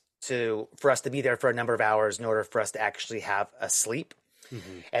candidates for us to be there for a number of hours in order for us to actually have a sleep.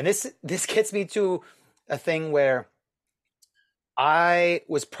 Mm-hmm. And this gets me to a thing where I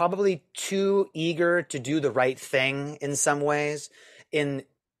was probably too eager to do the right thing in some ways. And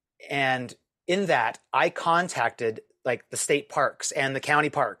in that, I contacted like the state parks and the county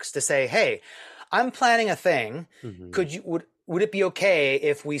parks to say, hey, I'm planning a thing. Mm-hmm. Would it be okay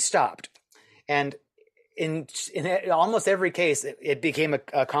if we stopped? And in almost every case, it became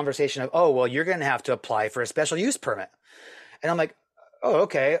a conversation of, oh, well, you're going to have to apply for a special use permit. And I'm like, oh,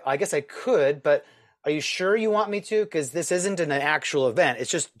 okay, I guess I could, but are you sure you want me to? Because this isn't an actual event.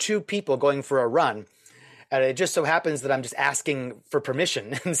 It's just two people going for a run. And it just so happens that I'm just asking for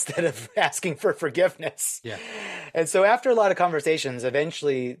permission instead of asking for forgiveness. Yeah. And so after a lot of conversations,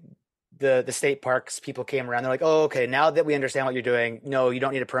 eventually the state parks people came around. They're like, oh, okay, now that we understand what you're doing, no, you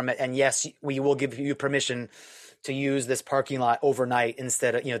don't need a permit. And yes, we will give you permission to use this parking lot overnight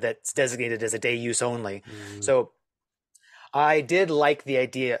instead of, that's designated as a day use only. Mm. So I did like the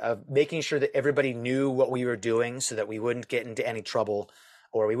idea of making sure that everybody knew what we were doing so that we wouldn't get into any trouble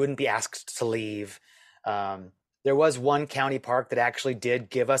or we wouldn't be asked to leave. There was one county park that actually did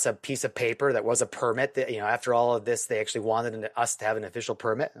give us a piece of paper that was a permit that, after all of this, they actually wanted us to have an official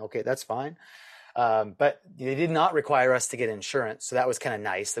permit. Okay, that's fine. But they did not require us to get insurance. So that was kind of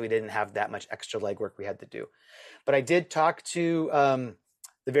nice that we didn't have that much extra legwork we had to do. But I did talk to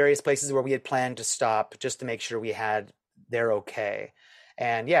the various places where we had planned to stop just to make sure they're okay.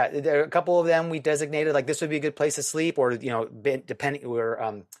 And yeah, there are a couple of them we designated like this would be a good place to sleep, or depending,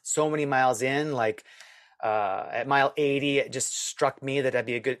 we're so many miles in, like at mile 80, it just struck me that that'd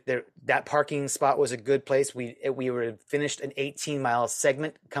be that parking spot was a good place. We were finished an 18-mile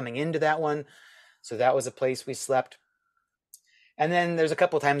segment coming into that one, so that was a place we slept. And then there's a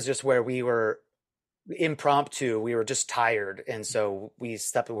couple of times just where we were impromptu, we were just tired, and so we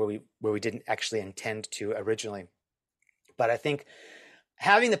slept where we didn't actually intend to originally. But I think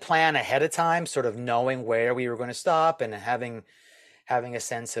having the plan ahead of time, sort of knowing where we were going to stop and having a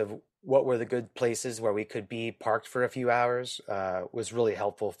sense of what were the good places where we could be parked for a few hours was really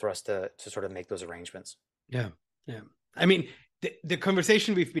helpful for us to sort of make those arrangements. Yeah. I mean, the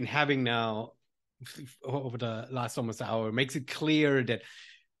conversation we've been having now over the last almost hour makes it clear that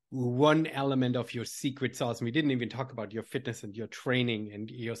one element of your secret sauce, and we didn't even talk about your fitness and your training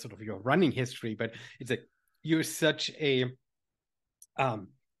and your sort of your running history, but it's like you're such a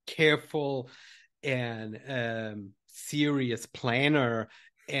careful and serious planner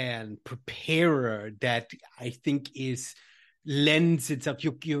and preparer that I think lends itself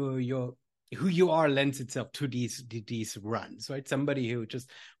your who you are lends itself to these runs, right? Somebody who just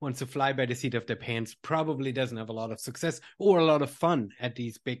wants to fly by the seat of their pants probably doesn't have a lot of success or a lot of fun at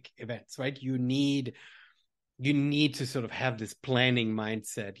these big events, right? You need to sort of have this planning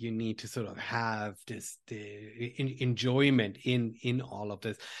mindset. You need to sort of have enjoyment in all of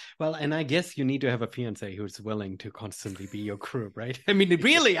this. Well, and I guess you need to have a fiance who's willing to constantly be your crew, right? I mean,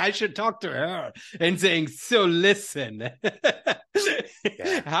 really, I should talk to her and saying, so listen,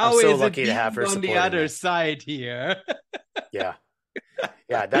 how is lucky to have her on the other side here? Yeah,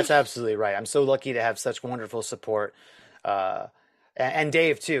 that's absolutely right. I'm so lucky to have such wonderful support. And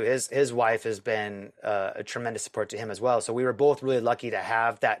Dave too, his wife has been a tremendous support to him as well. So we were both really lucky to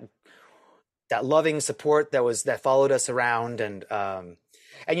have that loving support that followed us around, and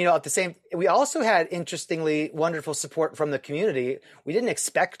at the same, we also had interestingly wonderful support from the community. We didn't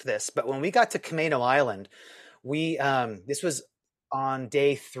expect this, but when we got to Camino Island, this was on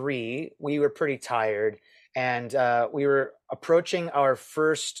day 3. We were pretty tired, and we were approaching our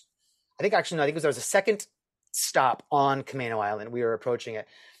first. I think it was a second stop on Camino Island. We were approaching it,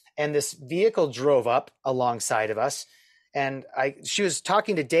 and this vehicle drove up alongside of us, and she was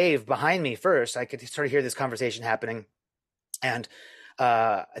talking to Dave behind me first. I could sort of hear this conversation happening, and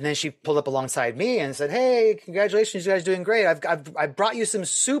then she pulled up alongside me and said, "Hey, congratulations, you guys are doing great. I've brought you some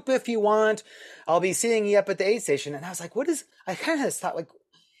soup if you want. I'll be seeing you up at the aid station." And I was like, I kind of thought, like,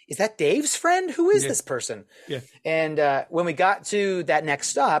 is that Dave's friend? Who is this person? Yeah. And when we got to that next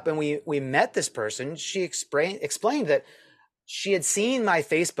stop and we met this person, she explained that she had seen my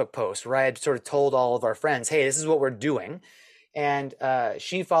Facebook post where I had sort of told all of our friends, hey, this is what we're doing. And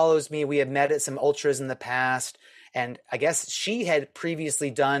she follows me. We have met at some ultras in the past. And I guess she had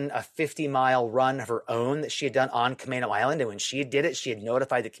previously done a 50-mile run of her own that she had done on Camano Island. And when she did it, she had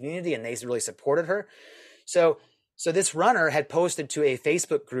notified the community and they really supported her. So this runner had posted to a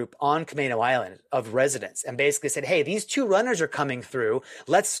Facebook group on Camano Island of residents and basically said, hey, these 2 runners are coming through.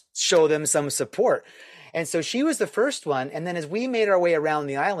 Let's show them some support. And so she was the first one. And then as we made our way around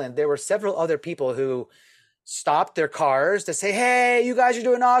the island, there were several other people who stopped their cars to say, hey, you guys are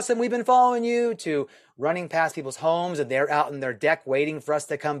doing awesome. We've been following you, to running past people's homes, and they're out on their deck waiting for us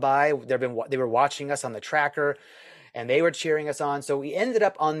to come by. They were watching us on the tracker and they were cheering us on. So we ended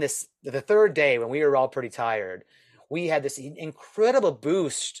up on the 3rd day when we were all pretty tired. We had this incredible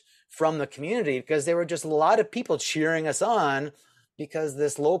boost from the community because there were just a lot of people cheering us on because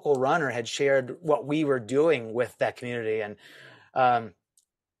this local runner had shared what we were doing with that community. And,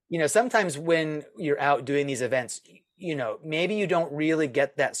 sometimes when you're out doing these events, maybe you don't really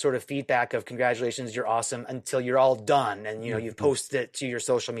get that sort of feedback of congratulations, you're awesome, until you're all done and, you've posted it to your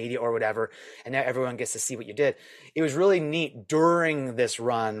social media or whatever, and now everyone gets to see what you did. It was really neat during this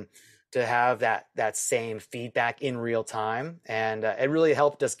run to have that same feedback in real time. And it really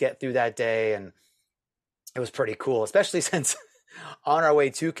helped us get through that day. And it was pretty cool, especially since on our way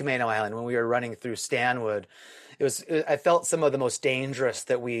to Camano Island, when we were running through Stanwood, I felt some of the most dangerous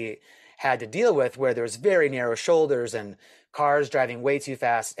that we had to deal with, where there was very narrow shoulders and cars driving way too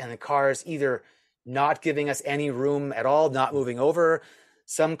fast, and the cars either not giving us any room at all, not moving over.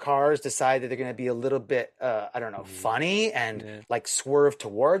 Some cars decide that they're going to be a little bit, funny and like swerve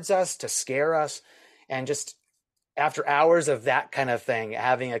towards us to scare us. And just after hours of that kind of thing,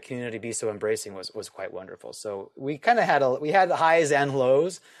 having a community be so embracing was quite wonderful. So we kind of we had the highs and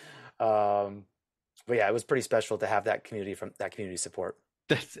lows. But yeah, it was pretty special to have that community support.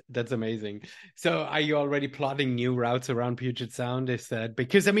 That's amazing. So are you already plotting new routes around Puget Sound? Is that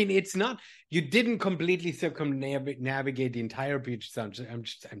because, it's not, you didn't completely circumnavigate the entire Puget Sound.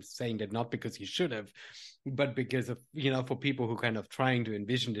 I'm saying that not because you should have, but because of, for people who kind of trying to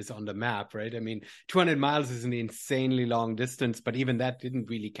envision this on the map, right? 200 miles is an insanely long distance, but even that didn't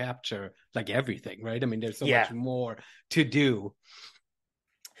really capture like everything, right? There's so much more to do.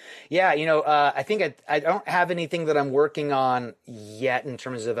 Yeah, I think I don't have anything that I'm working on yet in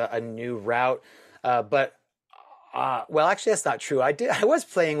terms of a new route. But actually, that's not true. I was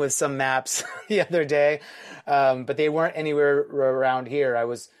playing with some maps the other day, but they weren't anywhere around here. I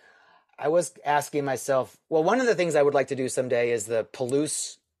was asking myself, well, one of the things I would like to do someday is the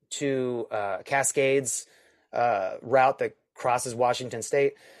Palouse to Cascades route that crosses Washington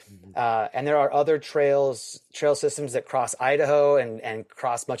State. And there are other trail systems that cross Idaho and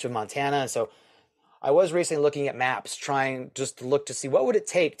cross much of Montana. And so I was recently looking at maps, trying just to look to see what would it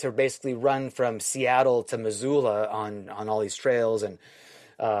take to basically run from Seattle to Missoula on all these trails. And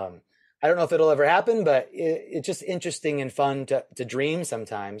I don't know if it'll ever happen, but it's just interesting and fun to dream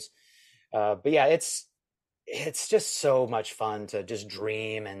sometimes. But yeah, it's just so much fun to just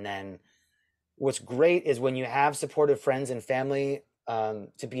dream. And then what's great is when you have supportive friends and family,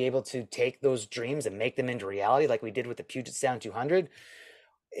 to be able to take those dreams and make them into reality, like we did with the Puget Sound 200.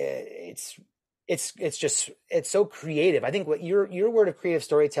 It's so creative. I think what your word of creative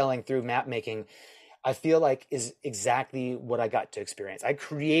storytelling through map making, I feel like is exactly what I got to experience. I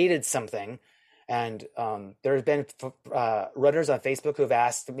created something, and there's been runners on Facebook who have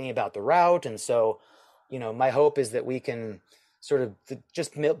asked me about the route, and so my hope is that we can sort of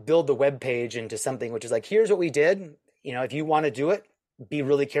just build the web page into something which is like, here's what we did. If you want to do it, be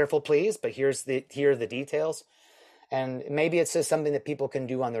really careful, please. But here are the details. And maybe it's just something that people can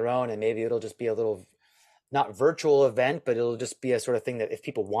do on their own. And maybe it'll just be a little, not virtual event, but it'll just be a sort of thing that if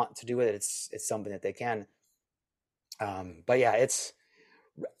people want to do it, it's something that they can. But yeah,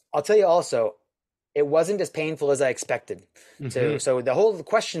 I'll tell you also, it wasn't as painful as I expected. Mm-hmm. So the whole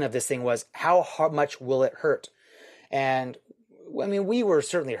question of this thing was, how much will it hurt? And we were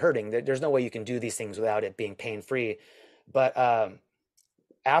certainly hurting. There's no way you can do these things without it being pain-free. But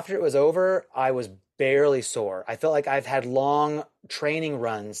after it was over, I was barely sore. I felt like I've had long training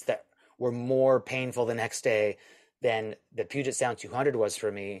runs that were more painful the next day than the Puget Sound 200 was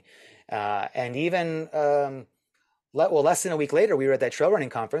for me. And even, less than a week later, we were at that trail running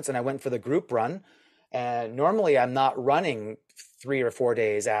conference, and I went for the group run. And normally I'm not running 3 or 4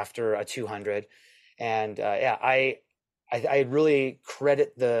 days after a 200. And I really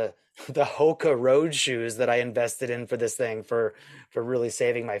credit the Hoka road shoes that I invested in for this thing for really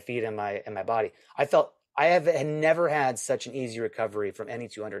saving my feet and my body. I have never had such an easy recovery from any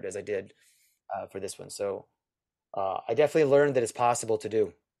 200 as I did for this one. So I definitely learned that it's possible to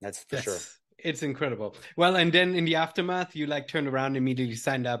do. That's for sure. It's incredible. Well, and then in the aftermath, you like turned around and immediately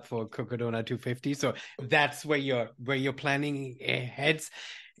signed up for Cocodona 250. So that's where your planning heads.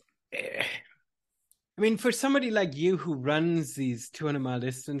 I mean, for somebody like you who runs these 200-mile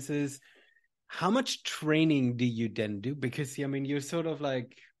distances, how much training do you then do? Because I mean, you're sort of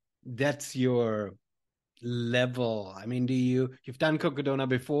like that's your level. I mean, you've done Cocodona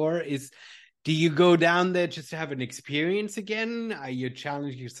before? Do you go down there just to have an experience again? Are you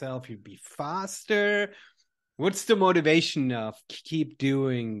challenge yourself? You'd be faster. What's the motivation of keep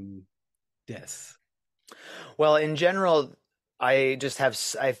doing this? Well, in general, I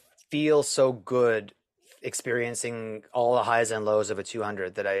feel so good experiencing all the highs and lows of a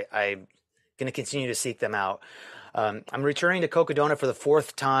 200 that I'm going to continue to seek them out. I'm returning to Cocodona for the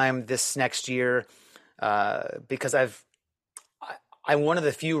fourth time this next year because I'm one of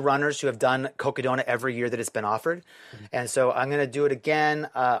the few runners who have done Cocodona every year that it's been offered. And so I'm going to do it again.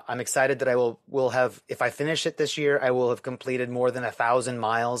 I'm excited that I will have, if I finish it this year, I will have completed more than 1,000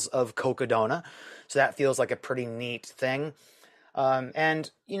 miles of Cocodona. So that feels like a pretty neat thing. And,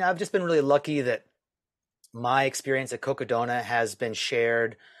 I've just been really lucky that my experience at Cocodona has been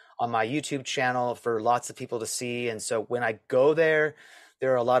shared on my YouTube channel for lots of people to see. And so when I go there,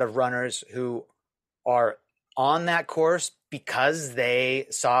 there are a lot of runners who are on that course because they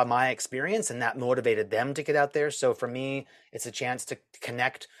saw my experience and that motivated them to get out there. So for me, it's a chance to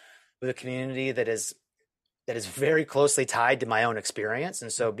connect with a community that is very closely tied to my own experience.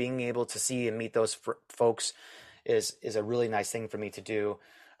 And so being able to see and meet those folks is a really nice thing for me to do.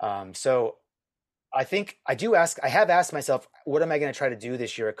 So I think I have asked myself, what am I going to try to do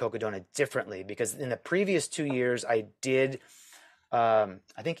this year at Cocodona differently? Because in the previous 2 years, I did, I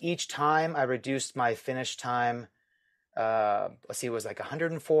think each time I reduced my finish time. Let's see, it was like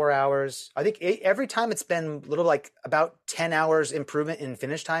 104 hours. I think every time it's been little like about 10 hours improvement in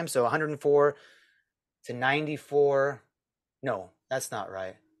finish time. So 104 to 94. No, that's not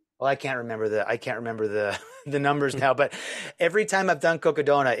right. Well, I can't remember the numbers now, but every time I've done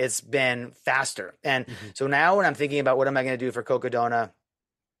Cocodona, it's been faster. And so now when I'm thinking about what am I going to do for Cocodona,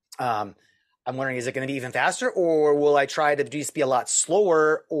 I'm wondering, is it going to be even faster, or will I try to just be a lot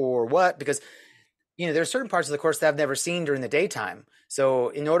slower, or what? Because there's certain parts of the course that I've never seen during the daytime. So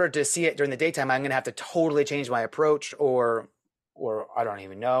in order to see it during the daytime, I'm going to have to totally change my approach, or I don't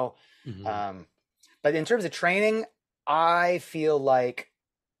even know. But in terms of training, I feel like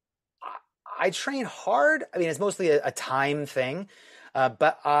I train hard. I mean, it's mostly a time thing,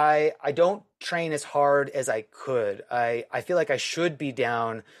 but I don't train as hard as I could. I feel like I should be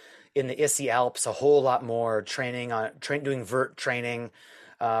down in the Issy Alps a whole lot more, doing vert training.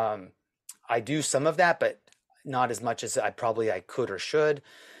 I do some of that, but not as much as I could or should.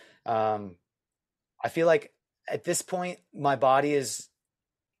 I feel like at this point, my body is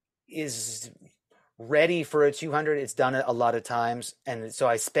ready for a 200. It's done it a lot of times. And so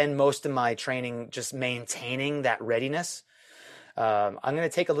I spend most of my training just maintaining that readiness. I'm going to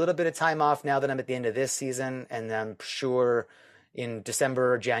take a little bit of time off now that I'm at the end of this season. And I'm sure in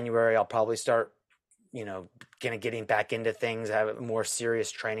December or January, I'll probably start, getting back into things. I have a more serious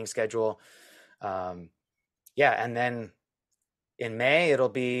training schedule. And then in May, it'll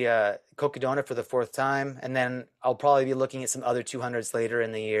be Cocodona for the fourth time. And then I'll probably be looking at some other 200s later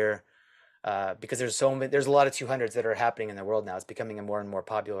in the year. Because there's a lot of 200s that are happening in the world now. It's becoming a more and more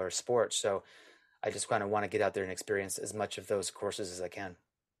popular sport. So I just kind of want to get out there and experience as much of those courses as I can.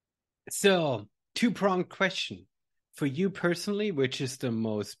 So, two-pronged question. For you personally, which is the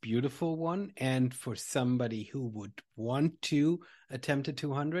most beautiful one? And for somebody who would want to attempt a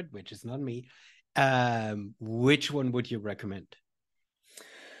 200, which is not me, which one would you recommend?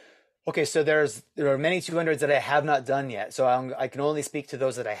 Okay, so there are many 200s that I have not done yet. So I can only speak to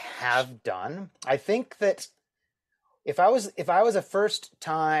those that I have done. I think that if I was a first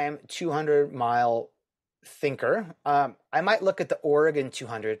time 200-mile thinker, I might look at the Oregon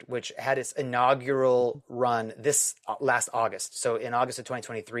 200, which had its inaugural run this last August. So in August of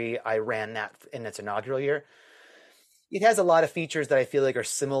 2023, I ran that in its inaugural year. It has a lot of features that I feel like are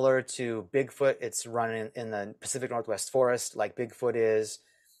similar to Bigfoot. It's run in the Pacific Northwest forest like Bigfoot is,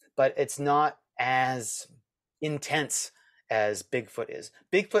 but it's not as intense as Bigfoot is.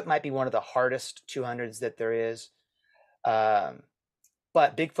 Bigfoot might be one of the hardest 200s that there is.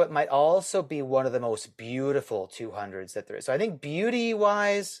 But Bigfoot might also be one of the most beautiful 200s that there is. So I think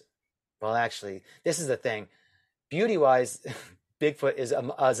beauty-wise, well, actually, this is the thing. Beauty-wise, Bigfoot is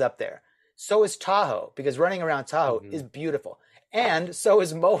up there. So is Tahoe, because running around Tahoe is beautiful. And so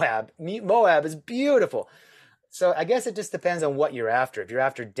is Moab. Moab is beautiful. So I guess it just depends on what you're after. If you're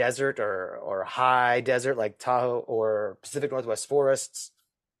after desert or high desert like Tahoe or Pacific Northwest forests,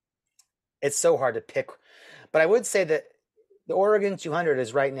 it's so hard to pick. But I would say that the Oregon 200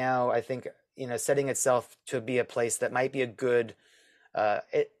 is right now, I think, setting itself to be a place that might be a good.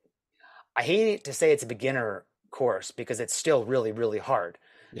 I hate to say it's a beginner course because it's still really, really hard.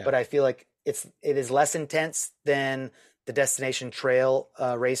 Yeah. But I feel like it is less intense than the destination trail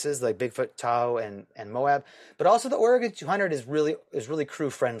races like Bigfoot, Tahoe, and Moab. But also the Oregon 200 is really crew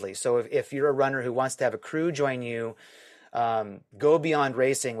friendly. So if you're a runner who wants to have a crew join you, Go Beyond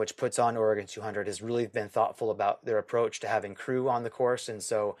Racing, which puts on Oregon 200, has really been thoughtful about their approach to having crew on the course. And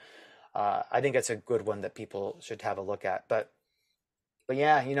so I think it's a good one that people should have a look at. But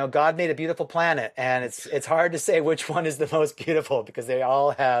yeah, God made a beautiful planet, and it's hard to say which one is the most beautiful because they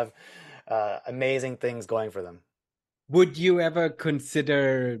all have amazing things going for them. Would you ever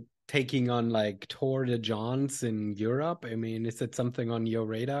consider taking on like Tour de France in Europe? I mean, is it something on your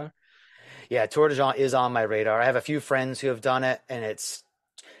radar? Yeah, Tour de France is on my radar. I have a few friends who have done it, and it's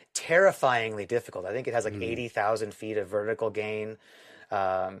terrifyingly difficult. I think it has like 80,000 feet of vertical gain.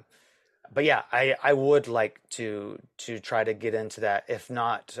 But yeah, I would like to try to get into that. If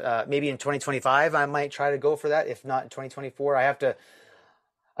not, maybe in 2025, I might try to go for that. If not in 2024, I have to.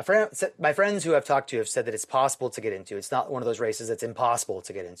 My friends who I've talked to have said that it's possible to get into. It's not one of those races that's impossible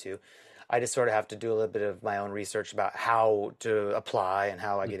to get into. I just sort of have to do a little bit of my own research about how to apply and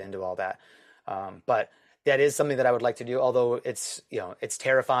how I get into all that. But that is something that I would like to do, although it's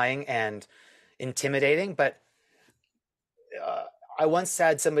terrifying and intimidating. But I once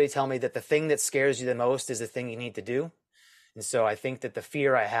had somebody tell me that the thing that scares you the most is the thing you need to do. And so I think that the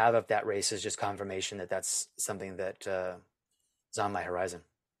fear I have of that race is just confirmation that that's something that is on my horizon.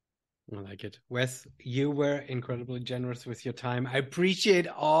 I like it. Wes, you were incredibly generous with your time. I appreciate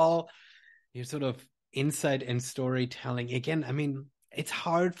all your sort of insight and storytelling. Again, I mean, it's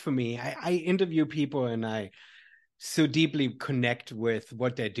hard for me. I interview people and I so deeply connect with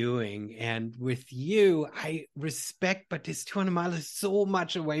what they're doing. And with you, I respect, but this 200 miles is so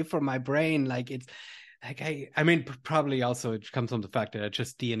much away from my brain. Like it's like, I mean, probably also it comes from the fact that I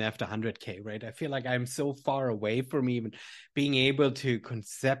just DNF'd 100K, right? I feel like I'm so far away from even being able to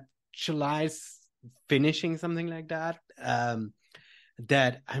conceptualize finishing something like that,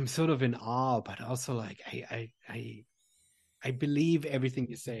 that I'm sort of in awe, but also like, I believe everything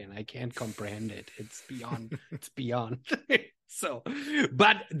you say and I can't comprehend it. It's beyond. So,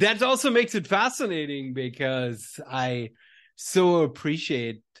 but that also makes it fascinating because I so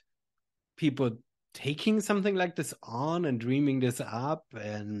appreciate people taking something like this on and dreaming this up.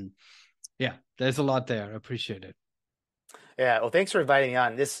 And yeah, there's a lot there. I appreciate it. Yeah. Well, thanks for inviting me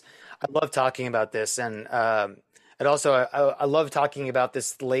on this. I love talking about this. And also I love talking about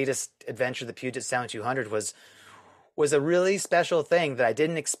this latest adventure, the Puget Sound 200 was a really special thing that I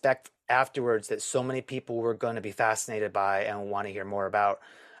didn't expect afterwards that so many people were going to be fascinated by and want to hear more about.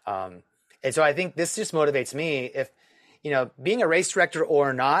 And so I think this just motivates me. If, being a race director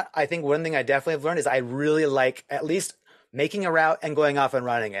or not, I think one thing I definitely have learned is I really like at least making a route and going off and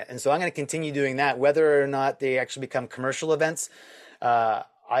running it. And so I'm going to continue doing that, whether or not they actually become commercial events.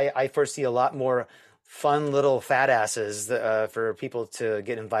 I foresee a lot more fun little fat asses for people to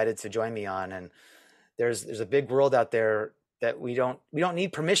get invited to join me on. And there's a big world out there that we don't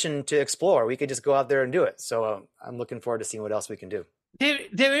need permission to explore. We could just go out there and do it. So I'm looking forward to seeing what else we can do.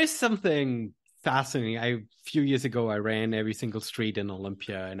 There is something fascinating. A few years ago, I ran every single street in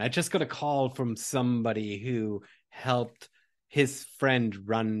Olympia, and I just got a call from somebody who helped his friend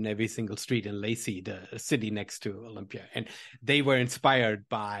run every single street in Lacey, the city next to Olympia. And they were inspired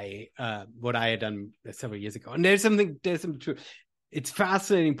by what I had done several years ago. And there's something true. It's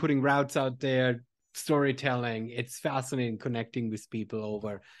fascinating putting routes out there, storytelling. It's fascinating connecting with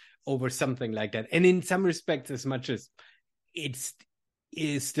people over something like that. And in some respects, as much as it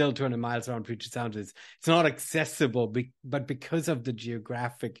is still 200 miles around Puget Sound, it's not accessible, but because of the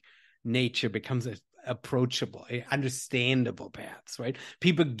geographic nature, becomes approachable, understandable paths, right?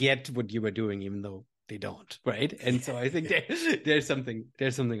 People get what you were doing, even though they don't, right? And so I think there's something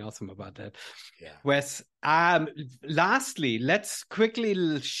awesome about that. Yeah. Wes, lastly, let's quickly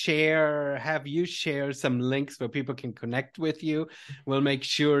have you share some links where people can connect with you. We'll make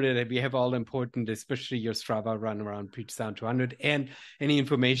sure that we have all important, especially your Strava run around Puget Sound 200 and any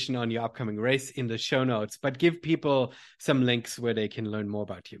information on your upcoming race in the show notes, but give people some links where they can learn more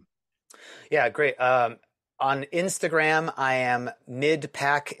about you. Yeah, great. On Instagram, I am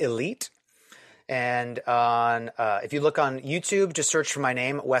Midpack Elite. And on if you look on YouTube, just search for my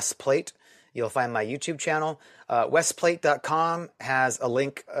name, Wes Plate. You'll find my YouTube channel. WesPlate.com has a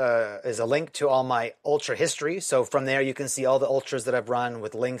link to all my ultra history. So from there, you can see all the ultras that I've run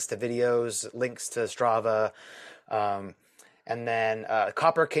with links to videos, links to Strava. And And then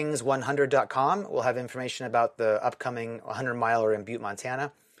copperkings100.com will have information about the upcoming 100-miler in Butte,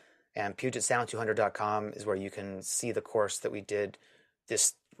 Montana. And Puget Sound 200.com is where you can see the course that we did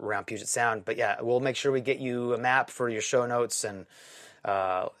this around Puget Sound. But yeah, we'll make sure we get you a map for your show notes and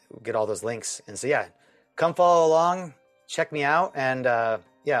get all those links. And so yeah, come follow along, check me out, and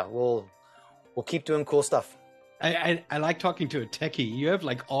yeah, we'll keep doing cool stuff. I like talking to a techie. You have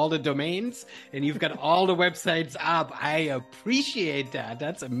like all the domains and you've got all the websites up. I appreciate that.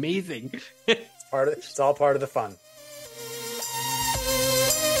 That's amazing. It's all part of the fun.